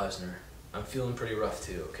 I know, Osner. I'm feeling pretty rough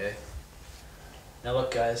too, okay? Now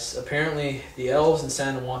look, guys, apparently the elves and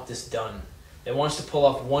Santa want this done. They want us to pull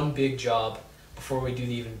off one big job before we do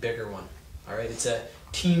the even bigger one. Alright, it's a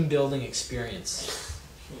team building experience.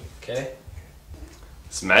 Okay?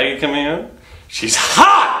 Is Maggie coming out? She's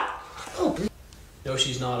hot! No,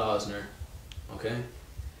 she's not, Osner. Okay?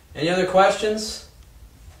 Any other questions?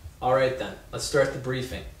 Alright then, let's start the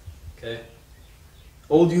briefing. Okay?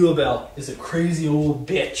 Old Eulabelle is a crazy old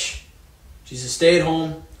bitch. She's a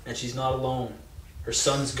stay-at-home, and she's not alone. Her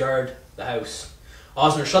sons guard the house.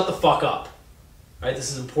 Osner, shut the fuck up. Alright,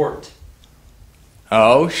 this is important.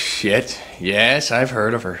 Oh, shit. Yes, I've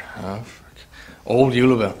heard of her. Oh, Old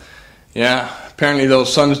Eulabelle. Yeah, apparently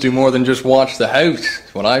those sons do more than just watch the house,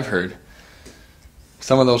 is what I've heard.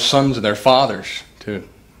 Some of those sons are their fathers, too.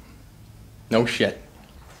 No shit.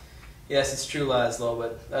 Yes, it's true, Laszlo,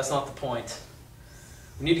 but that's not the point.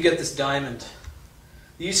 We need to get this diamond.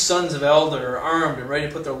 These sons of Elder are armed and ready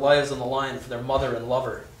to put their lives on the line for their mother and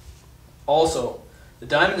lover. Also, the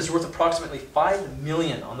diamond is worth approximately $5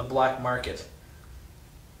 million on the black market.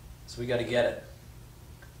 So we gotta get it.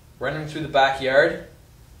 Running through the backyard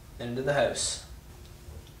and into the house.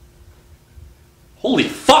 Holy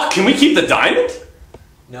fuck, can we keep the diamond?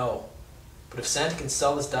 No. But if Santa can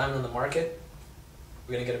sell this diamond on the market,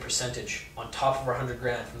 we're gonna get a percentage on top of our 100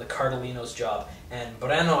 grand from the Cardellino's job and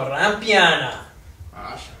Breno Rampiana.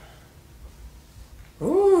 Awesome.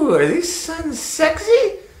 Ooh, are these sons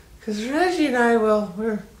sexy? Because Reggie and I, well,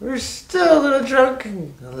 we're still a little drunk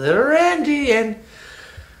and a little randy and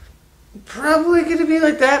probably gonna be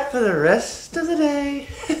like that for the rest of the day.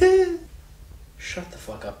 Shut the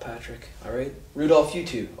fuck up, Patrick. Alright? Rudolph, you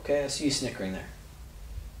too, okay? I see you snickering there.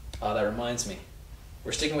 Oh, that reminds me.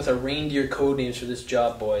 We're sticking with our reindeer code names for this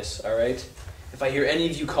job, boys, alright? If I hear any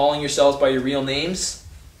of you calling yourselves by your real names,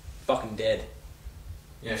 fucking dead.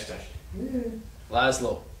 Yes, Dutch. Yeah.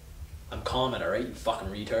 Laszlo, I'm Comet, alright, you fucking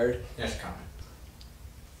retard? Yes, Comet.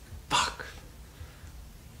 Fuck.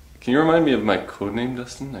 Can you remind me of my code name,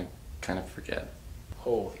 Dustin? I kind of forget.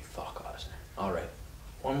 Holy fuck, Osner. Alright,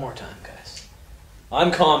 one more time, guys.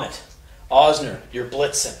 I'm Comet. Osner, you're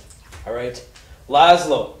Blitzen, alright?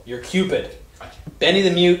 Laszlo, you're Cupid. Benny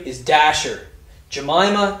the Mute is Dasher.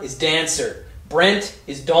 Jemima is Dancer. Brent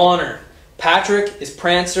is Donner. Patrick is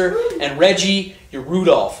Prancer. And Reggie, you're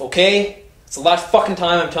Rudolph, okay? It's the last fucking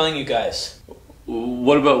time I'm telling you guys.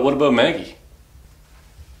 What about Maggie?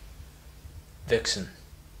 Vixen.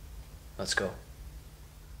 Let's go.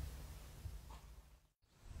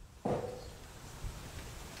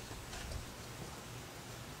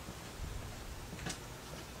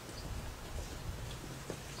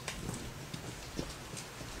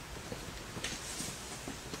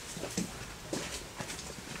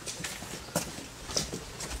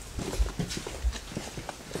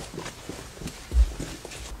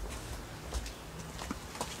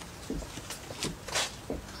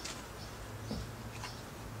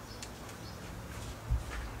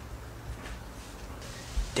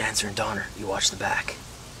 Dancer and Donner, you watch the back.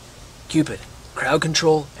 Cupid, crowd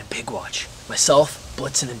control and pig watch. Myself,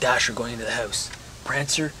 Blitzen and Dasher going into the house.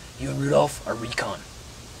 Prancer, you and Rudolph are recon.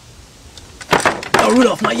 No,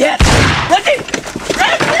 Rudolph, not yet! Reggie!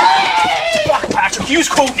 Fuck, Patrick, use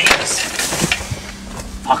code names!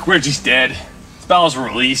 Fuck, Reggie's dead. His bowels were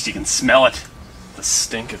released, you can smell it. The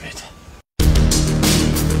stink of it.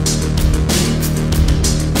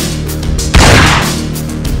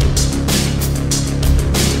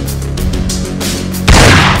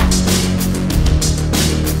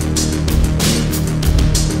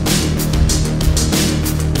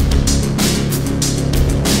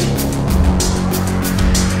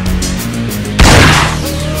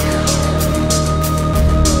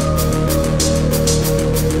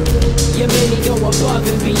 Above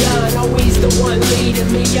and beyond, always the one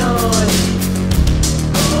leading me on.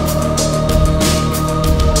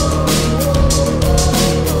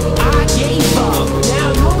 I gave up,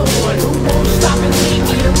 now you're the one who won't stop and leave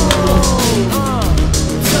me alone.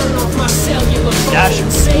 Turn off my cellular phone. Dasher,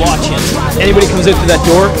 watch him. Anybody comes out through that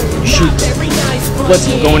door, shoot. Let's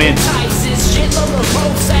go, going in.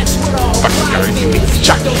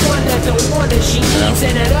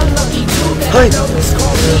 Hi,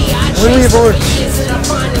 when were you born?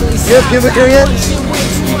 You have pubic hair yet?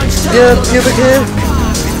 You have pubic hair?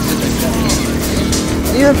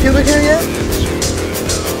 You have pubic hair yet?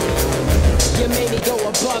 You made me go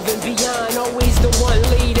above and beyond, always the one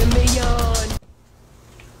leading me on.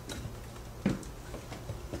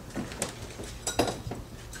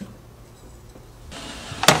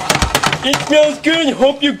 It smells good. I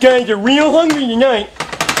hope you guys are real hungry tonight.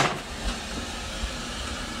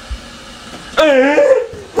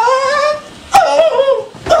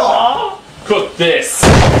 Cook this.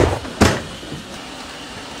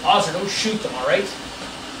 Ozzer, don't shoot them, alright?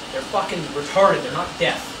 They're fucking retarded, they're not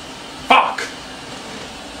deaf. Fuck!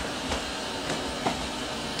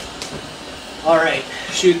 Alright,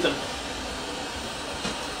 shoot them.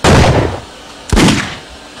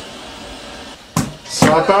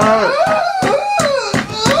 Supper!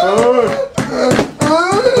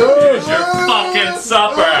 Here's your fucking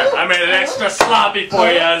supper. I made it extra sloppy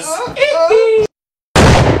for yous.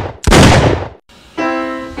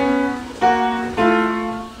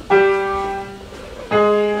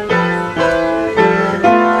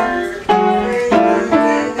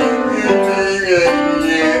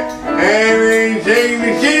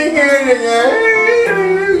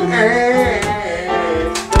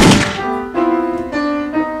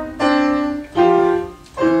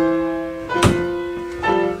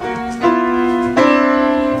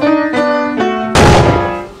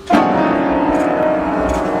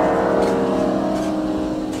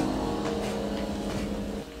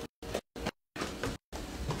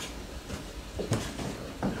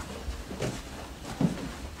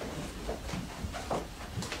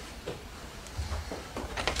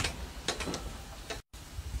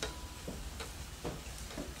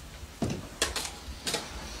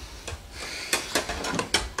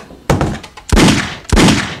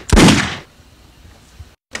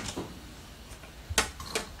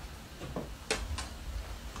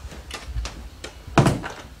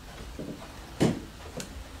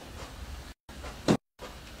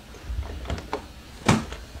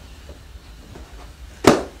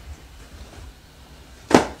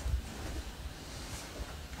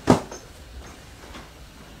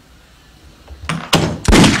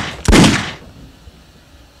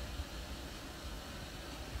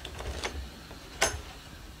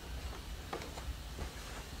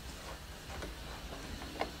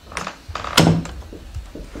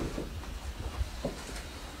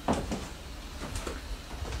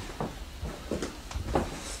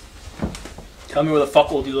 Tell me where the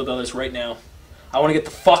fuck we'll deal about this right now. I want to get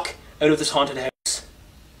the fuck out of this haunted house.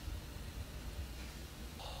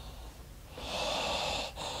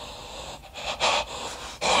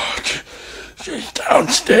 She's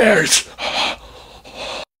downstairs.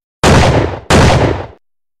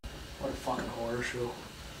 What a fucking horror show.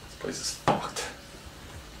 This place is fucked.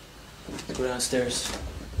 Let's go downstairs.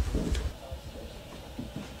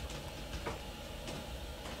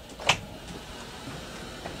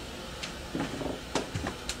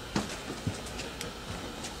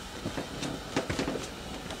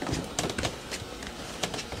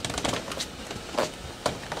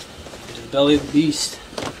 Into the belly of the beast.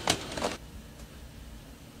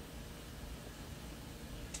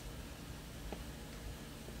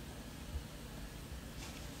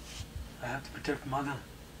 I have to protect Mother.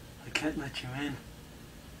 I can't let you in.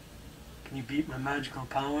 Can you beat my magical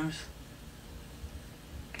powers?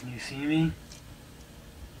 Can you see me?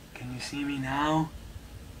 Can you see me now?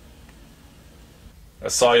 I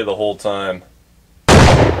saw you the whole time.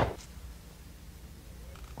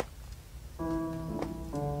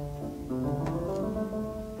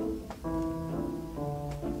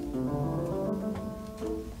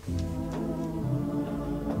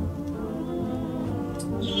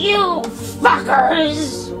 You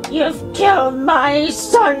fuckers! You've killed my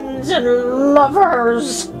sons and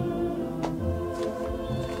lovers!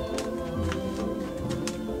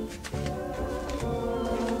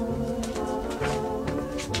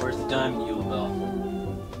 Where's the diamond, Yule Bell?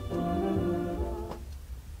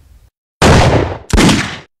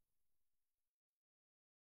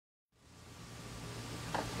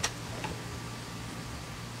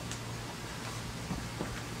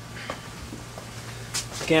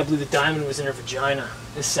 I can't believe the diamond was in her vagina.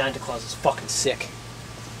 This Santa Claus is fucking sick.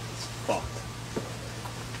 It's fucked.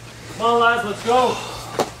 Come on, lads, let's go.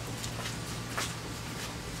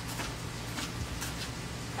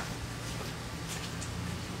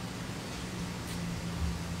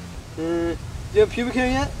 Do you have pubic hair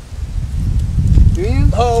yet? Do you?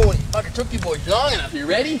 Oh, it fucking took you boys long enough. You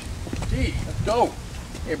ready? Gee, let's go.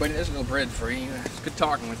 Hey, buddy, there's a little bread for you. It's good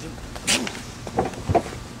talking with you.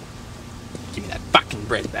 Give me that fucking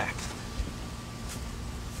bread back.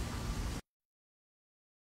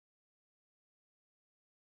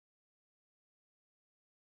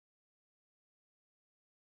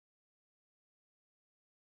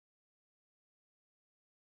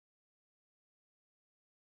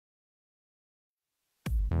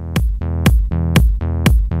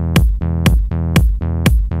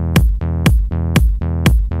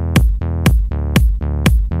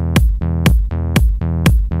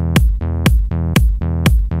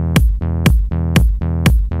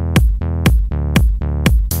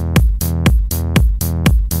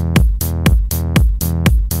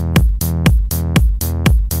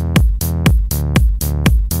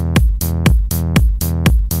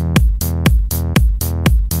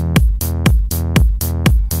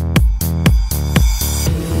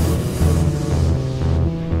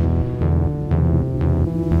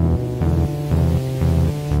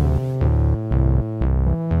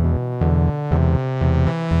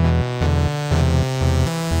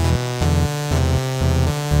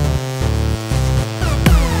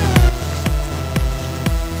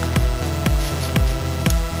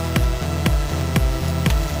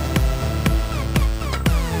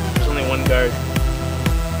 guard.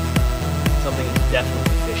 Something is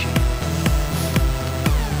definitely fishy.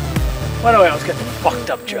 Why do I always get the fucked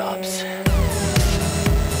up jobs?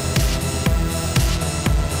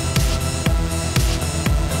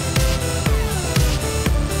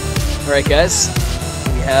 Alright guys,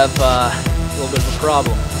 we have a little bit of a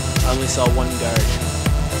problem. I only saw one guard.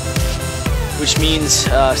 Which means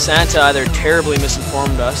Santa either terribly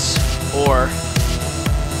misinformed us, or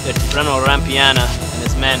that Bruno Rampiana and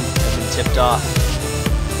his men have been tipped off.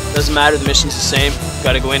 Doesn't matter, the mission's the same.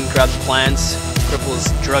 Gotta go in, grab the plans, cripple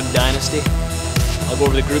his drug dynasty. I'll go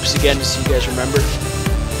over the groups again just so you guys remember.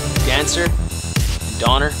 Dancer,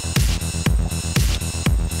 Donner,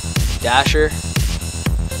 Dasher,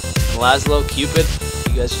 Laszlo, Cupid,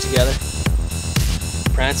 you guys are together.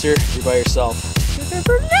 Prancer, you're by yourself.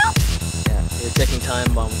 Yeah, you're a ticking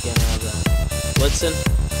time bomb, we can't have that. Blitzen,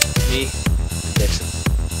 me, Dixon.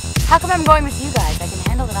 How come I'm going with you guys? I can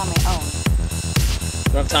handle it on my own.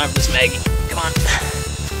 Don't have time for this, Maggie. Come on.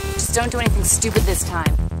 Just don't do anything stupid this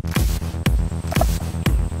time.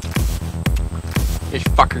 This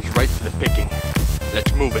fucker's right for the picking.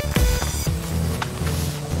 Let's move it.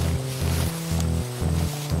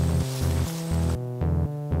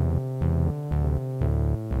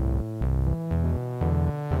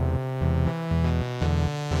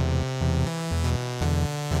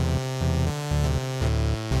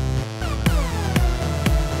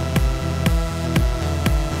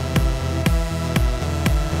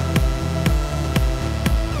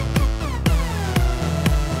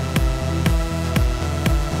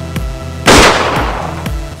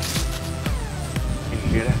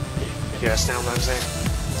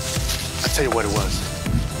 tell you what it was.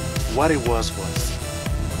 What it was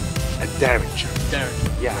a Derringer.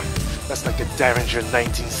 Derringer? Yeah. That's like a Derringer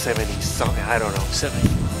 1970 something, I don't know. 70.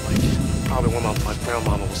 Probably when my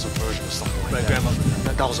grandmama was a virgin or something like that. Grandmother.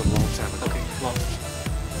 That was a long time ago. Okay, long.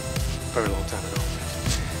 Very long time ago.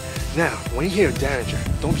 Now, when you hear Derringer,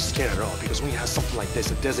 don't be scared at all, because when you have something like this,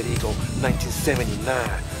 a Desert Eagle 1979,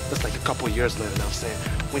 that's like a couple of years later, you know what I'm saying?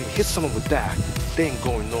 When you hit someone with that, they ain't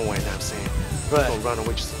going nowhere, you know what I'm saying? Right. They're gonna run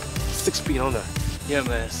away just 6 feet under. Yeah,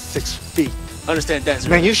 man. 6 feet. Understand that.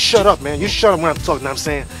 Man, you shut up, man. You shut up when I'm talking, you know what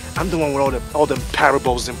I'm saying? I'm the one with all them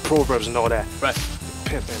parables and proverbs and all that. Right.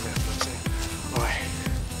 Pimp, man, you know what I'm saying? Alright.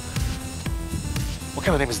 What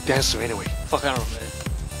kind of name is Dancer anyway? Fuck, I don't know, man.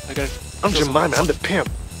 I gotta... I'm Jemima, I'm the pimp.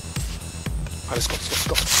 Alright, let's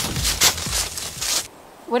go.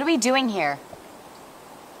 What are we doing here?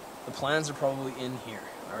 The plans are probably in here,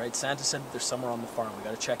 alright? Santa said that they're somewhere on the farm. We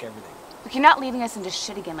gotta check everything. Look, you're not leaving us into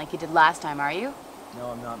shit again like you did last time, are you?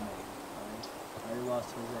 No, I'm not, Megan. Alright? I already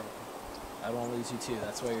lost Jose. I don't want to lose you too.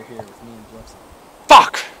 That's why you're here with me and Brooks.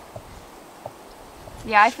 Fuck!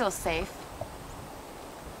 Yeah, I feel safe.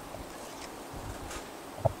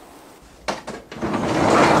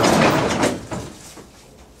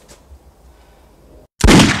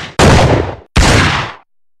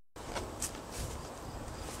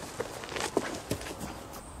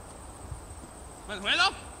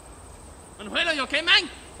 Manuelo, you okay, man?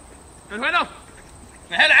 Manuelo?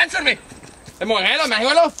 Manuelo, answer me!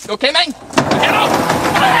 Manuelo, you okay, man?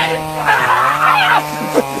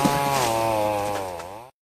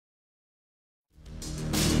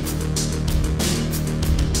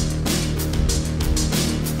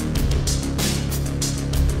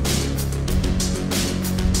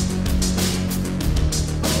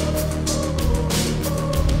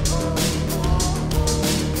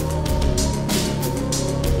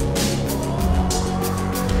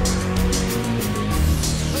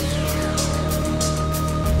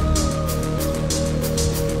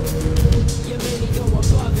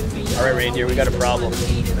 Alright, Reindeer, we got a problem.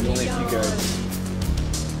 And only a few guards.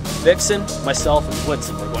 Vixen, myself, and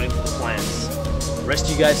Blitzen, we're going for the plans. The rest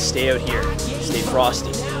of you guys stay out here. Stay frosty.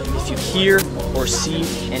 If you hear or see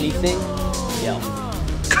anything, yell.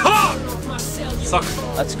 Sucker.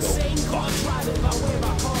 Let's go. Fuck.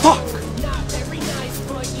 Fuck!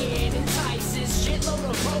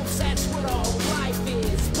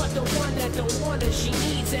 She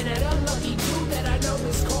needs and that unlucky dude that I know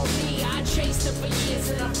is called me. I chased her for years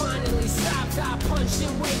and I finally stopped. I punched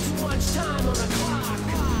in way too much time on the clock.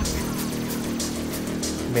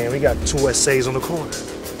 Man, we got 2 essays on the corner.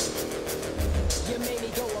 You made me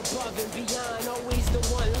go above and beyond, always the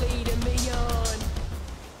one leading me on.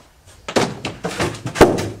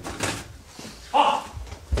 Oh!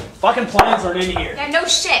 Fucking plans aren't in here. Yeah, no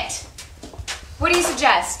shit. What do you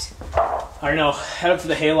suggest? I don't know. Head up to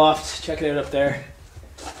the hayloft. Check it out up there.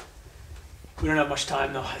 We don't have much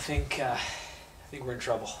time though. I think we're in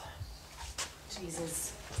trouble.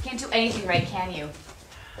 Jesus. Can't do anything right, can you?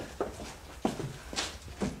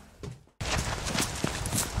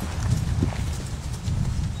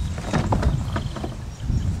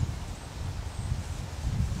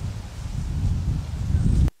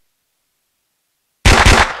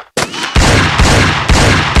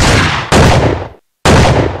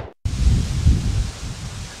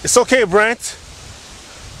 It's okay, Brent.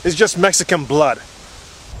 It's just Mexican blood.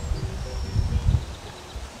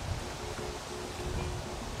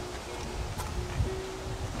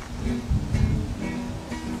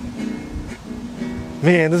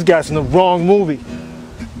 Man, this guy's in the wrong movie.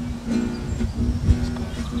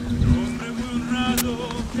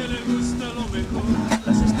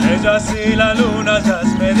 Las estrellas y la luna ya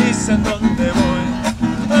me dicen dónde voy.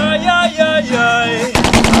 Ay, ay, ay, ay.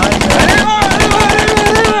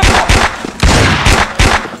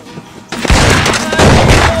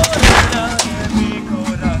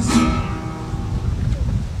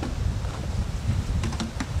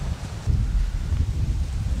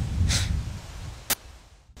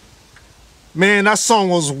 Man, that song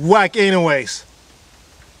was whack anyways.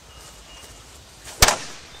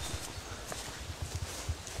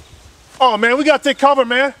 Oh man, we gotta take cover,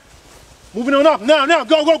 man. Moving on up, now,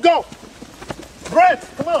 go, go, go. Brent,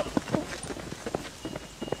 come on.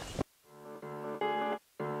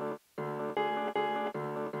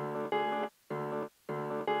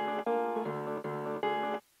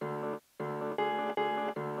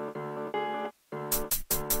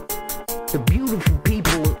 The beautiful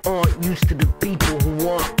people aren't used to the people who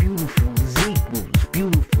aren't beautiful as equals.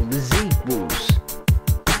 Beautiful as equals.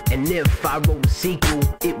 And if I wrote a sequel,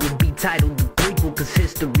 it would be titled The Prequel, cause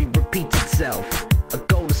history repeats itself. I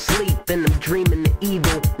go to sleep and I'm dreaming of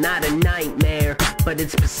evil, not a nightmare.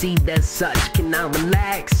 it's perceived as such. Can I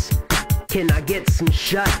relax? Can I get some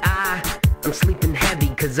shut-eye? I'm sleeping heavy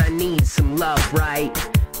cause I need some love, right?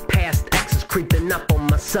 Past exes creeping up on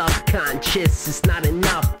my subconscious. It's not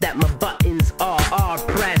enough that my buttons are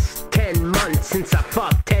pressed. 10 months since I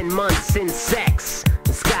fucked, 10 months since sex.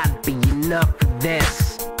 It's gotta be enough of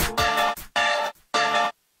this.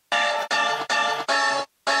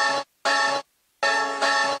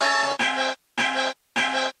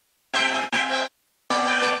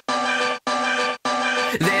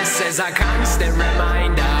 This is a constant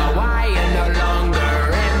reminder why you're no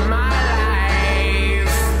longer in my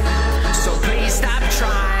life. So please stop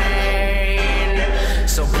trying.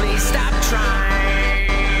 So please stop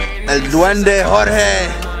trying. El Duende Jorge.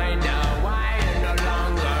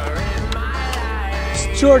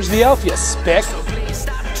 It's George the Elf, you spick.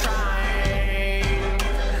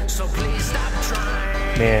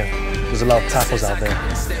 Man, there's a lot of tacos out there.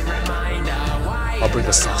 I'll bring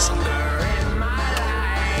the salsa.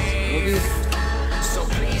 So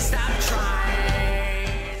please stop trying.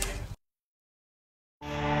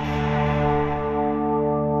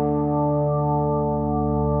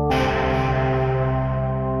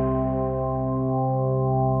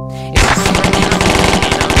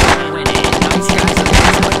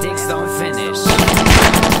 Dicks don't finish.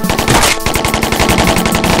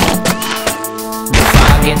 The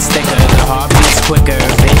fog gets thicker, the heart beats quicker,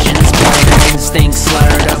 visions blurred, instincts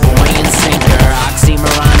slurred, a buoyant sinker,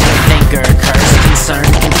 oxymoron thinker, curse, concern,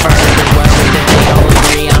 confer, the world that they all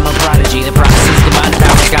agree I'm a prodigy. The prophecies, divine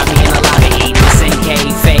powers got me in a lot of heat. This ain't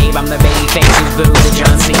kayfabe, I'm the baby face who's boo, the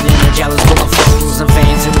John Cena, the jealous full of fools and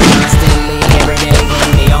fans who constantly every day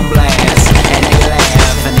put me on blast, and they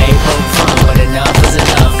laugh and they poke fun, but enough is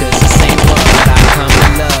enough, cause this ain't what I come to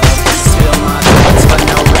love. Spill my thoughts for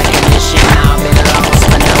no recognition, I've been lost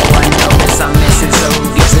but no one knows I'm missing, so who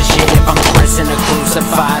gives a shit if I'm pressing a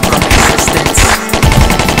crucified from existence?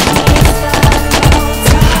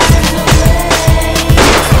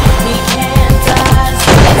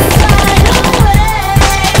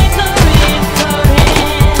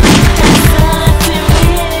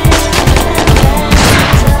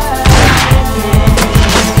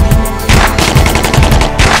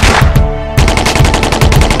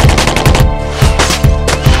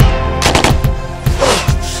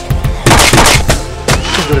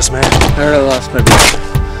 Man, I really lost my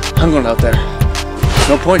breath. I'm going out there.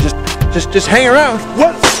 No point, just hang around.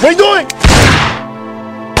 What are you doing?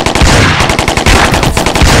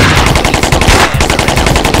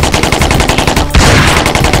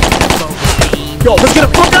 Yo, let's get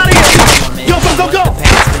the fuck out of here! Yo, go!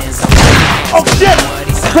 Oh shit!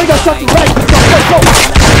 I got something right. Go!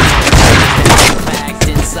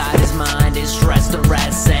 Inside his mind is stress,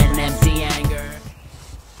 duress, and empty anger.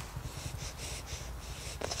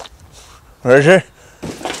 Where is she?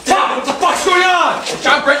 Tom, what the fuck's going on?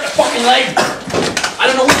 John break your fucking leg. I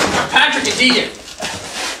don't know what Patrick is eating.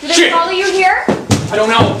 Did they follow you here? I don't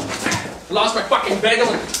know. I lost my fucking bagel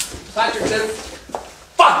and Patrick said,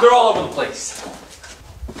 fuck, they're all over the place.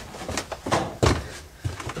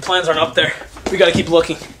 The plans aren't up there. We gotta keep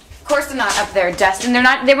looking. Of course they're not up there, Dustin.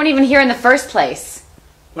 They weren't even here in the first place.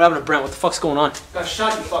 What happened to Brent? What the fuck's going on? Got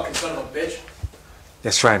shot, you fucking son of a bitch.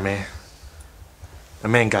 That's right, man. A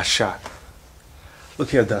man got shot.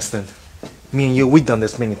 Look here, Dustin. Me and you, we done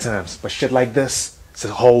this many times, but shit like this, it's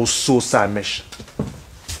a whole suicide mission.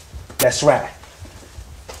 That's right.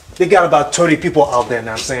 They got about 30 people out there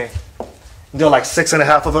now, I'm saying. There are like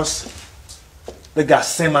 6.5 of us. They got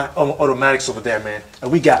semi-automatics over there, man. And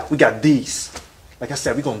we got these. Like I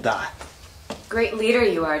said, we gonna die. Great leader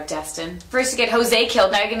you are, Dustin. First you get Jose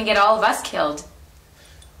killed, now you're gonna get all of us killed.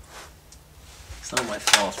 It's not my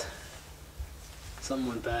fault. Something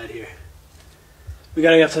went bad here. We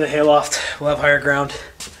gotta get up to the hayloft. We'll have higher ground.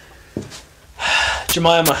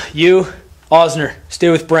 Jemima, you, Osner, stay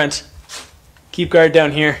with Brent. Keep guard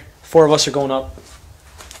down here. 4 of us are going up.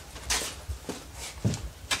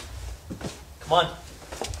 Come on.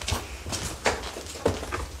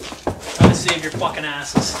 Try to save your fucking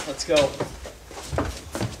asses. Let's go.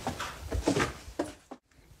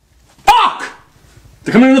 Fuck!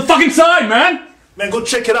 They're coming on the fucking side, man! Man, go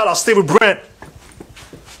check it out. I'll stay with Brent.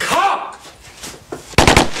 Cock!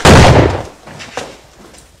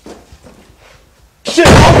 Shit,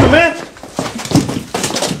 open, man!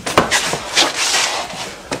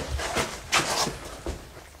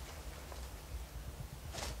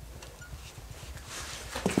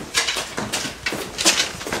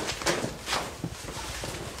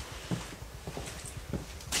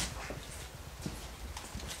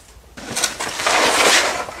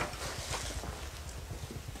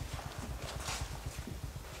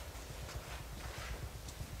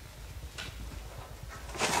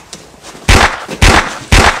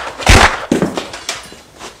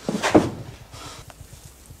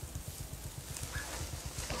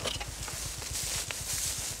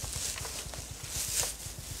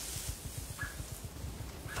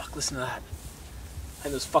 Listen to that.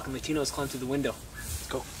 And those fucking Latinos climbed through the window. Let's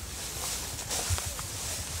go.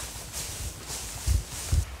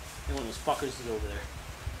 And one of those fuckers is over there.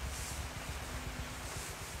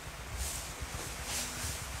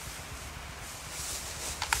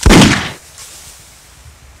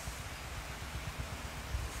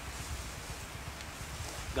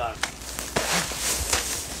 Got him.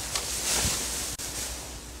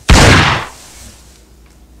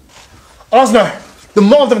 Osner, the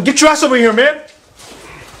mall of them, get your ass over here, man!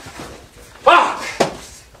 Fuck!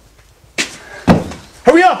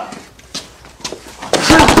 Hurry up!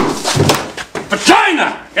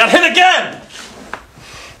 Vagina! Got hit again!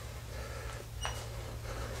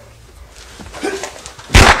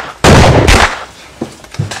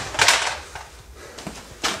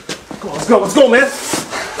 Come on, let's go, man!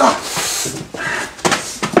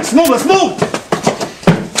 Let's move!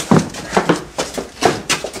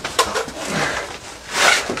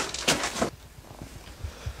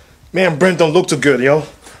 Man, Brent don't look too good, yo.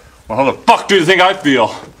 Well, how the fuck do you think I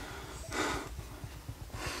feel?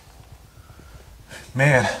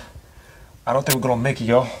 Man, I don't think we're gonna make it,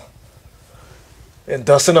 yo. And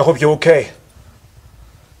Dustin, I hope you're okay.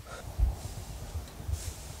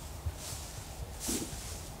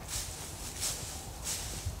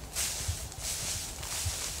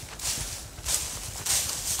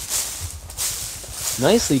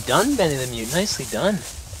 Nicely done, Benny the Mute. Nicely done.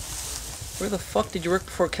 Where the fuck did you work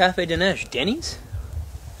before Cafe Dinesh? Denny's?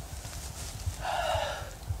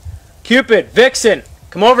 Cupid, Vixen,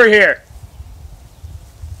 come over here.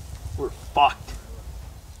 We're fucked.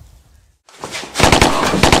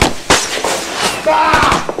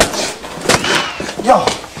 Yo,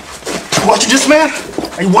 you watching this, man?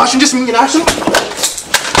 Are you watching this in action?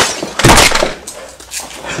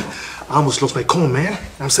 I almost lost my comb, man.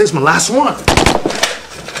 I'm saying it's my last one.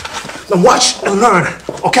 Now watch and learn,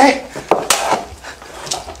 okay?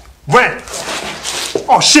 Brent!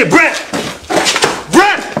 Oh shit, Brent!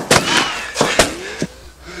 Brent!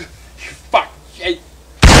 You fuck. Hey.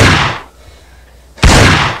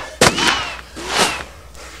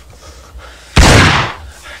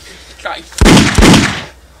 Guys.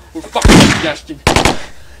 We're fucking up, Dustin.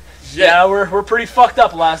 Yeah, we're pretty fucked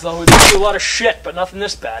up, Laszlo. We've been through a lot of shit, but nothing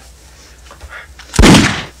this bad.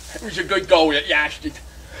 It was a good go, you bastard.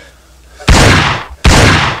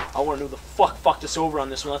 I want to know who the fuck fucked us over on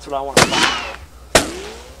this one. That's what I want to find.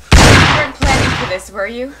 You weren't planning for this, were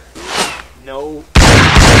you? No.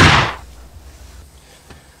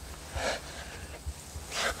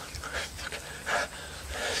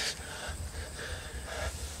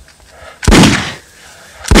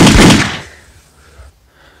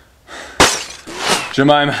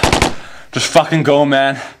 Jemima, just fucking go,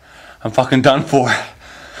 man. I'm fucking done for.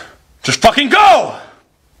 Just fucking go!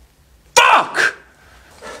 Fuck!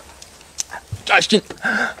 Dustin,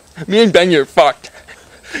 me and Ben are fucked.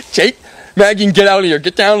 Jake, Maggie, get out of here.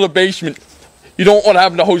 Get down to the basement. You don't want what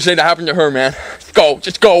happened to Jose to happen to her, man. Go,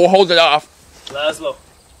 just go. We'll hold it off. Laszlo,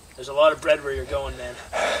 there's a lot of bread where you're going, man.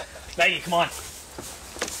 Maggie, come on.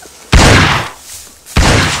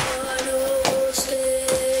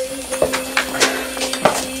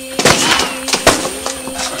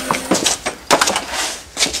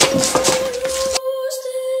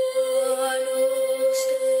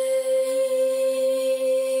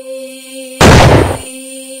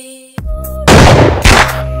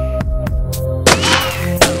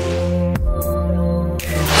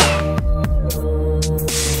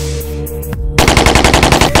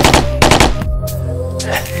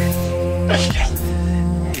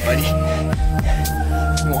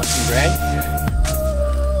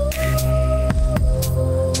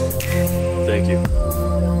 Thank you.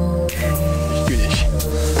 Let's do this.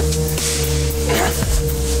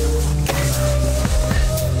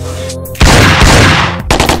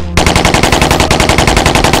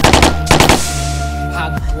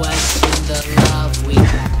 Pop question the love we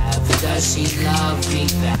have. Does she love me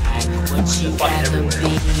back? Would she rather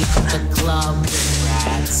be at the club with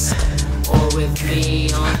rats? Or with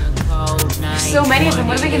me on a cold night? So many of them.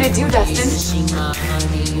 What are we gonna do, Dustin? Is she my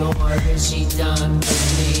honey or is she done with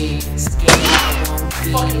me? Scared I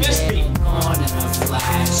won't be there. Gone in a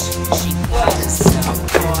flash. She got herself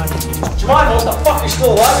caught in a Jemima, what the fuck? You're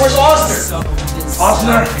still alive? Where's Osner?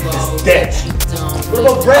 Osner is dead. What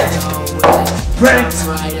about Brent? Brent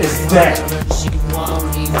is dead.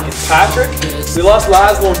 Patrick? We lost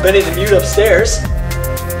Laszlo and Benny the Mute upstairs.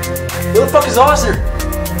 Where the fuck is Osner?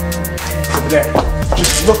 Over there.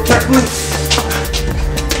 Just look carefully.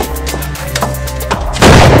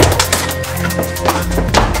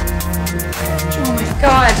 Oh my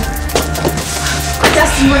god.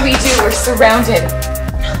 Dustin, what do we do? We're surrounded.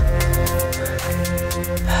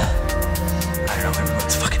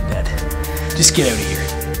 Just get out of here.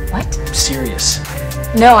 What? I'm serious.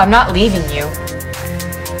 No, I'm not leaving you.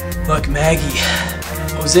 Look, Maggie,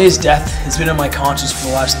 Jose's death has been on my conscience for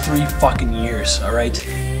the last 3 fucking years, alright?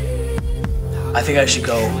 I think I should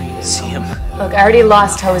go see him. Look, I already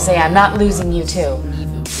lost Jose. I'm not losing you too.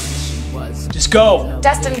 Just go!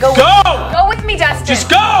 Dustin, go! Go! Go with me, Dustin! Just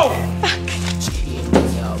go!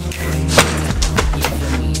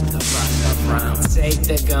 Take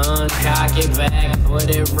the gun, cock it back, put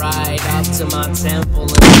it right up to my temple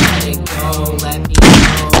and let it go. Let me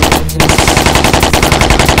know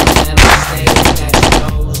that I say that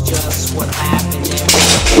shows just what happened.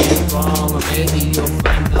 Everything went wrong, or maybe you'll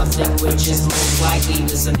find nothing, which is most likely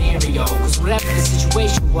the scenario. Cause whatever the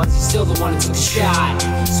situation was, you're still the one who took the shot.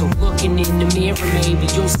 So looking in the mirror, maybe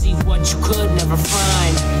you'll see what you could never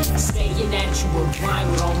find. Saying that you were blind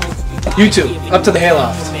would almost be You two, up to the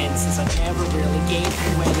hayloft. since I never really gave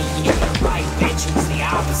you any year. Right, bitch, it was the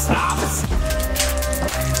opposite.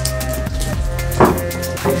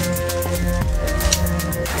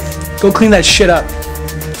 Go clean that shit up.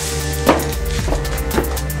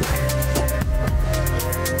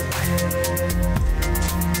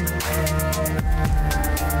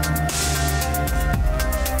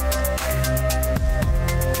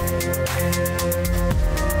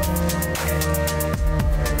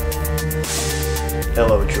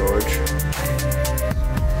 Hello, George.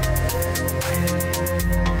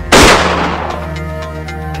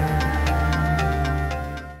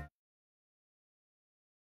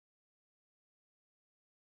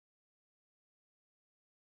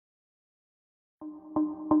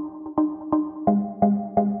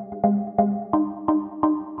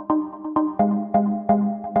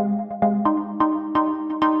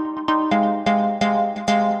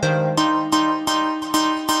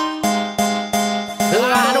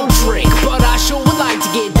 I don't drink, but I sure would like to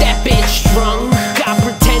get that bitch drunk. I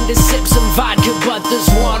pretend to sip some vodka, but there's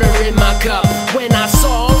water in my cup. When I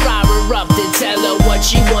saw her, I erupted, tell her what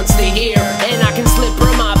she wants to hear, and I can slip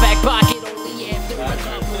her my back pocket only after a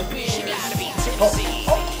couple of beers. She gotta be tipsy.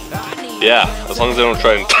 Yeah, as long as they don't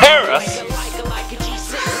try and tear us.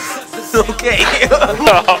 Okay,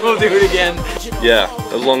 we'll do it again. Yeah,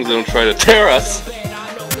 as long as they don't try to tear us.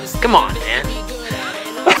 Come on, man.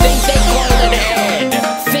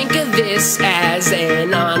 Think of this as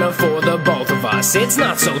an honor for the both of us. It's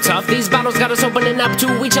not so tough. These bottles got us opening up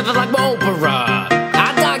to each other like opera.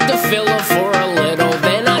 I Dr. fill her for a little,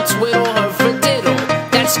 then I twiddle her for diddle.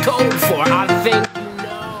 That's code for I think you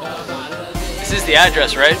know. This is the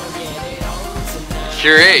address, right? It's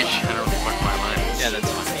your age. I don't fuck my mind. Yeah, that's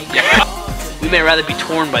fine. Yeah. We may rather be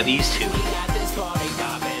torn by these two.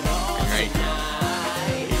 Right.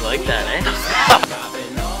 You like that, eh?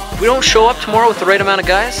 We don't show up tomorrow with the right amount of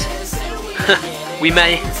guys? We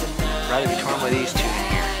may rather be torn by these two in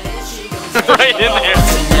here. Right in there.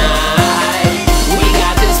 We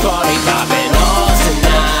got this party popping off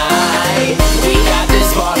tonight. We got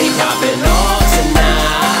this party popping off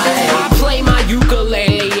tonight. I play my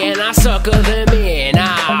ukulele and I sucker them in.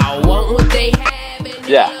 I want what they have.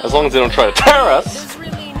 Yeah, as long as they don't try to tear us.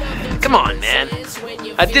 Come on, man.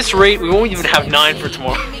 At this rate, we won't even have 9 for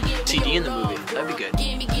tomorrow. CD in the movie. That'd be good.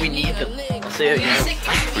 We need them. I'll say it again.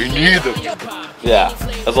 We need them. Yeah,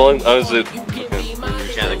 as long as it.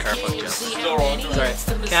 Yeah, the car fucked up. Sorry.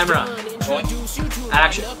 Camera.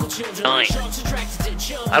 Action. 9.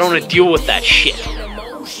 I don't want to deal with that shit.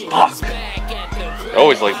 Fuck. I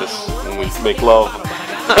always like this when we make love.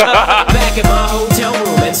 Back in my hotel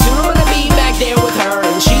room, and soon I'm gonna be back there with her,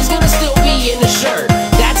 and she's gonna still be in the shirt.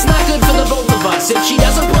 That's not good for the both of us. If she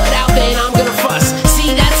doesn't put out, then I'm gonna fuss.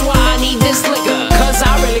 See, that's why I need this liquor, cause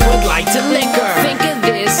I really would like to lick her. Think of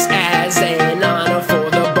this as an honor for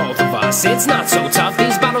the both of us. It's not so tough.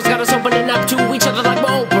 These bottles got us opening up to each other like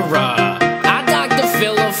opera. I Dr.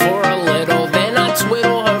 fill her for a little, then I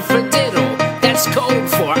twiddle her for diddle. That's code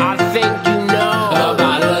for I think you know. A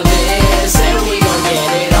bottle of this, and we gon'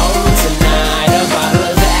 get it on tonight. A bottle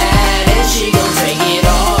of that, and she gon' take it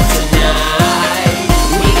off tonight.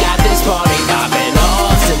 We got this party popping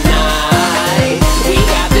off tonight. We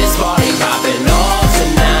got this party popping off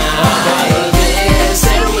tonight. A bottle of this,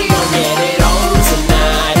 and we gon' get it on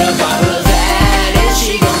tonight. A bottle of that, and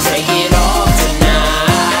she gon' take it off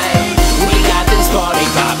tonight. We got this party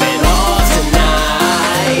popping off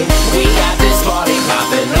tonight. We got this party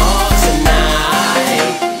popping off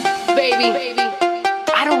tonight. Baby,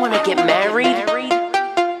 I don't wanna get married,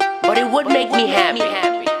 but it would make me happy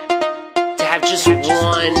to have just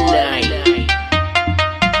one night.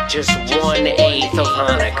 Just 1/8 of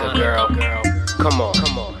Hanukkah, girl. Come on.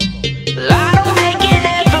 I don't make it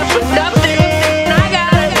effort for nothing. I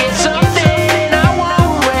gotta get something. I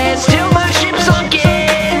won't rest till my shit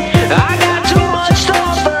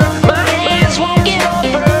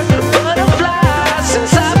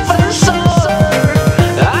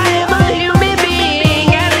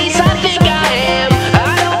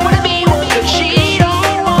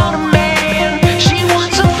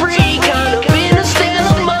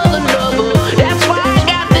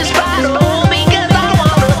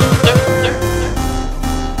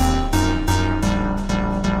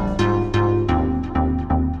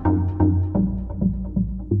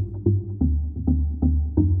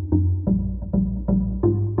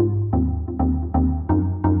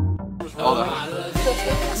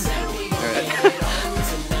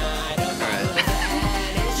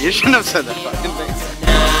You shouldn't have said that fucking thing.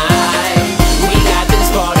 We got this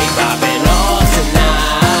party popping off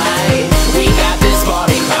tonight. We got this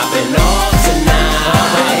party popping off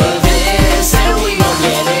tonight. This and we gon'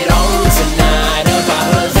 get it on tonight.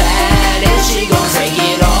 About that and she gon' take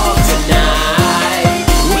it off tonight.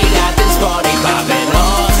 We got this party popping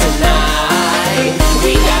off tonight.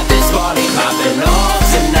 We got this party popping off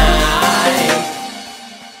tonight.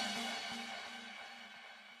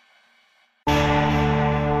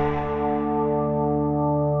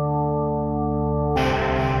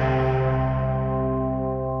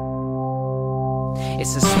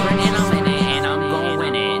 It's a sprint and I'm in it, and I'm gon'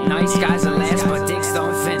 win it. Nice guys are last, but dicks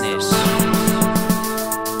don't finish.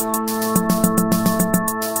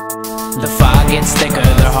 The fog gets thicker,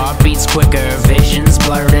 their heart beats quicker. Visions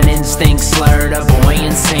blurred and instincts slurred. A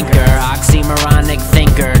buoyant sinker, oxymoronic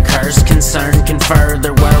thinker. Curse, concern, confer.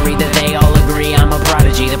 They're worried that they all agree I'm a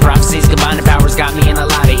prodigy. The prophecies combining powers got me in a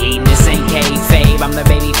lot of heat. And this ain't kayfabe, I'm the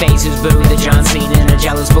baby face who's booed the John Cena. And a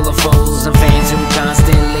jealous full of fools and fans who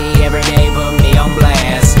constantly, every day put me on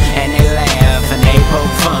blast. And they laugh and they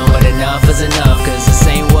poke fun, but enough is enough, cause this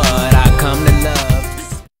ain't what I come to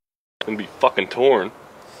love. Gonna be fucking torn.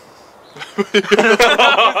 Does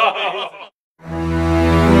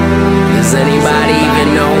anybody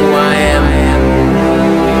even know who I am?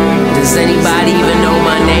 Does anybody even know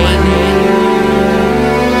my name?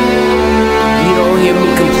 You don't hear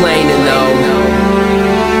me complaining though.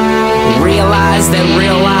 Realize that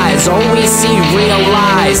real lies always see real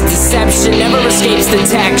lies. Deception never escapes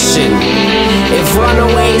detection. If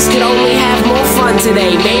runaways could only have more fun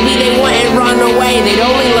today, maybe they wouldn't run away, they'd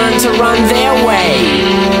only learn to run their way.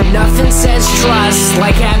 Nothing says trust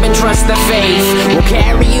like having trust the faith will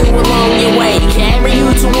carry you along your way, carry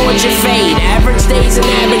you towards your fate. Average days in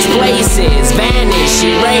average places vanish,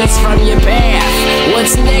 erase from your path.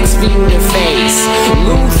 What's next for you to face?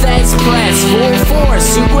 Luther's press, full force,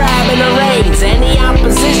 you grabbing the reins. Any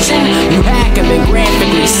opposition, you hack them and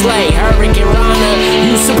graphically slay. Hurricane Rana,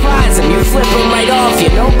 you surprise them, you flip them right off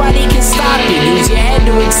you. Nobody can stop you, use your head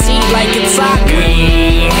to exceed like it's soccer.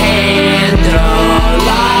 We handle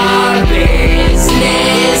our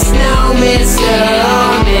business, no Mr.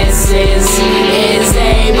 or Mrs. is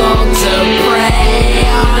able to prey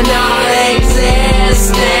on our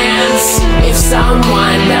existence. If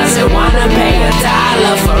someone doesn't wanna pay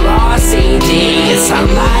 $1 for our CD, it's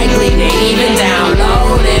unlikely they even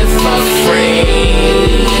download it for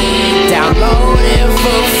free. Download it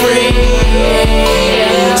for free.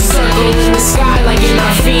 Circle in the sky like in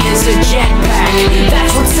our feet is a jetpack.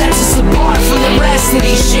 That's what sets us apart from the rest of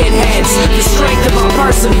these shitheads. The strength of our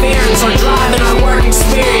perseverance, our drive and our work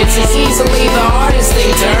experience is easily the hardest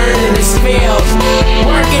thing to earn in this field.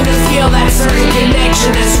 Working to feel that certain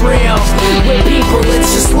connection that's real. With people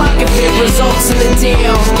it's just luck if it results in a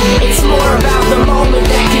deal. It's more about the moment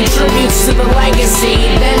that contributes to the legacy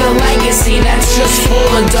than a legacy that's just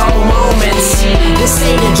full of dull moments. This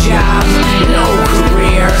ain't a job, no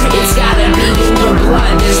career. It's gotta be in your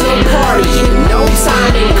blood. There's no partying, no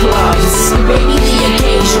time in clubs. Maybe the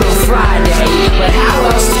occasional Friday, but how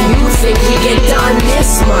else do you think we get done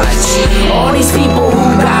this much? All these people who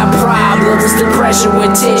got problems, depression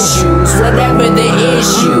with tissues, whatever the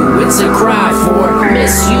issue, it's a cry for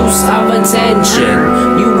misuse of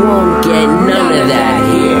attention. You won't get none of that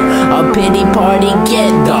here. A pity party,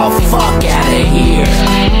 get the fuck out of here.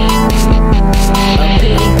 A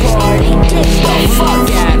pity party, get the fuck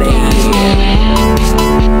out of here.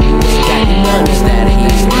 You ain't got none of that here.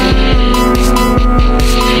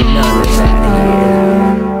 None of that here.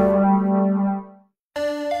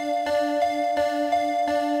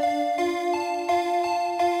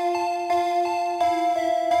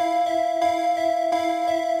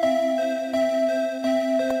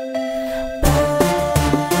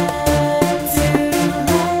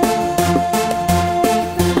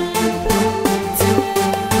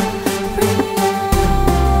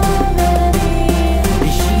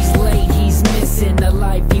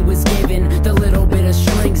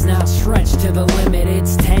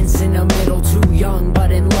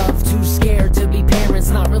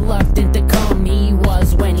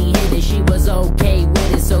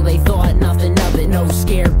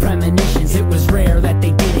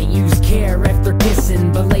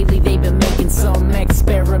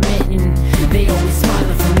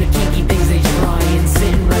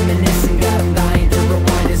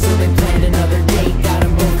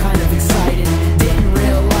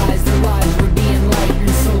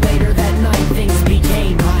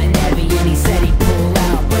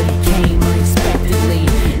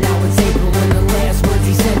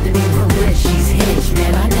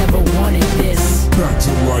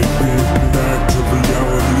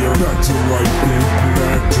 to life, then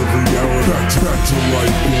back to reality, back to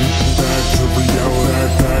life, then back to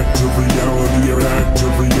reality, back to reality, back to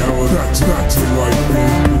reality, back to life,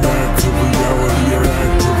 then back to reality,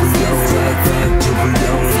 back to reality, back to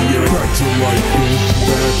reality, back to life, then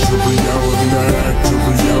back to reality, back to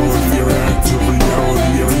reality, back to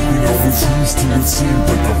reality. Everything I was used to, it seemed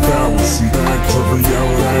like a fallacy. Back to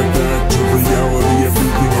reality, back to reality.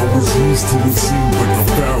 Everything I was used to, it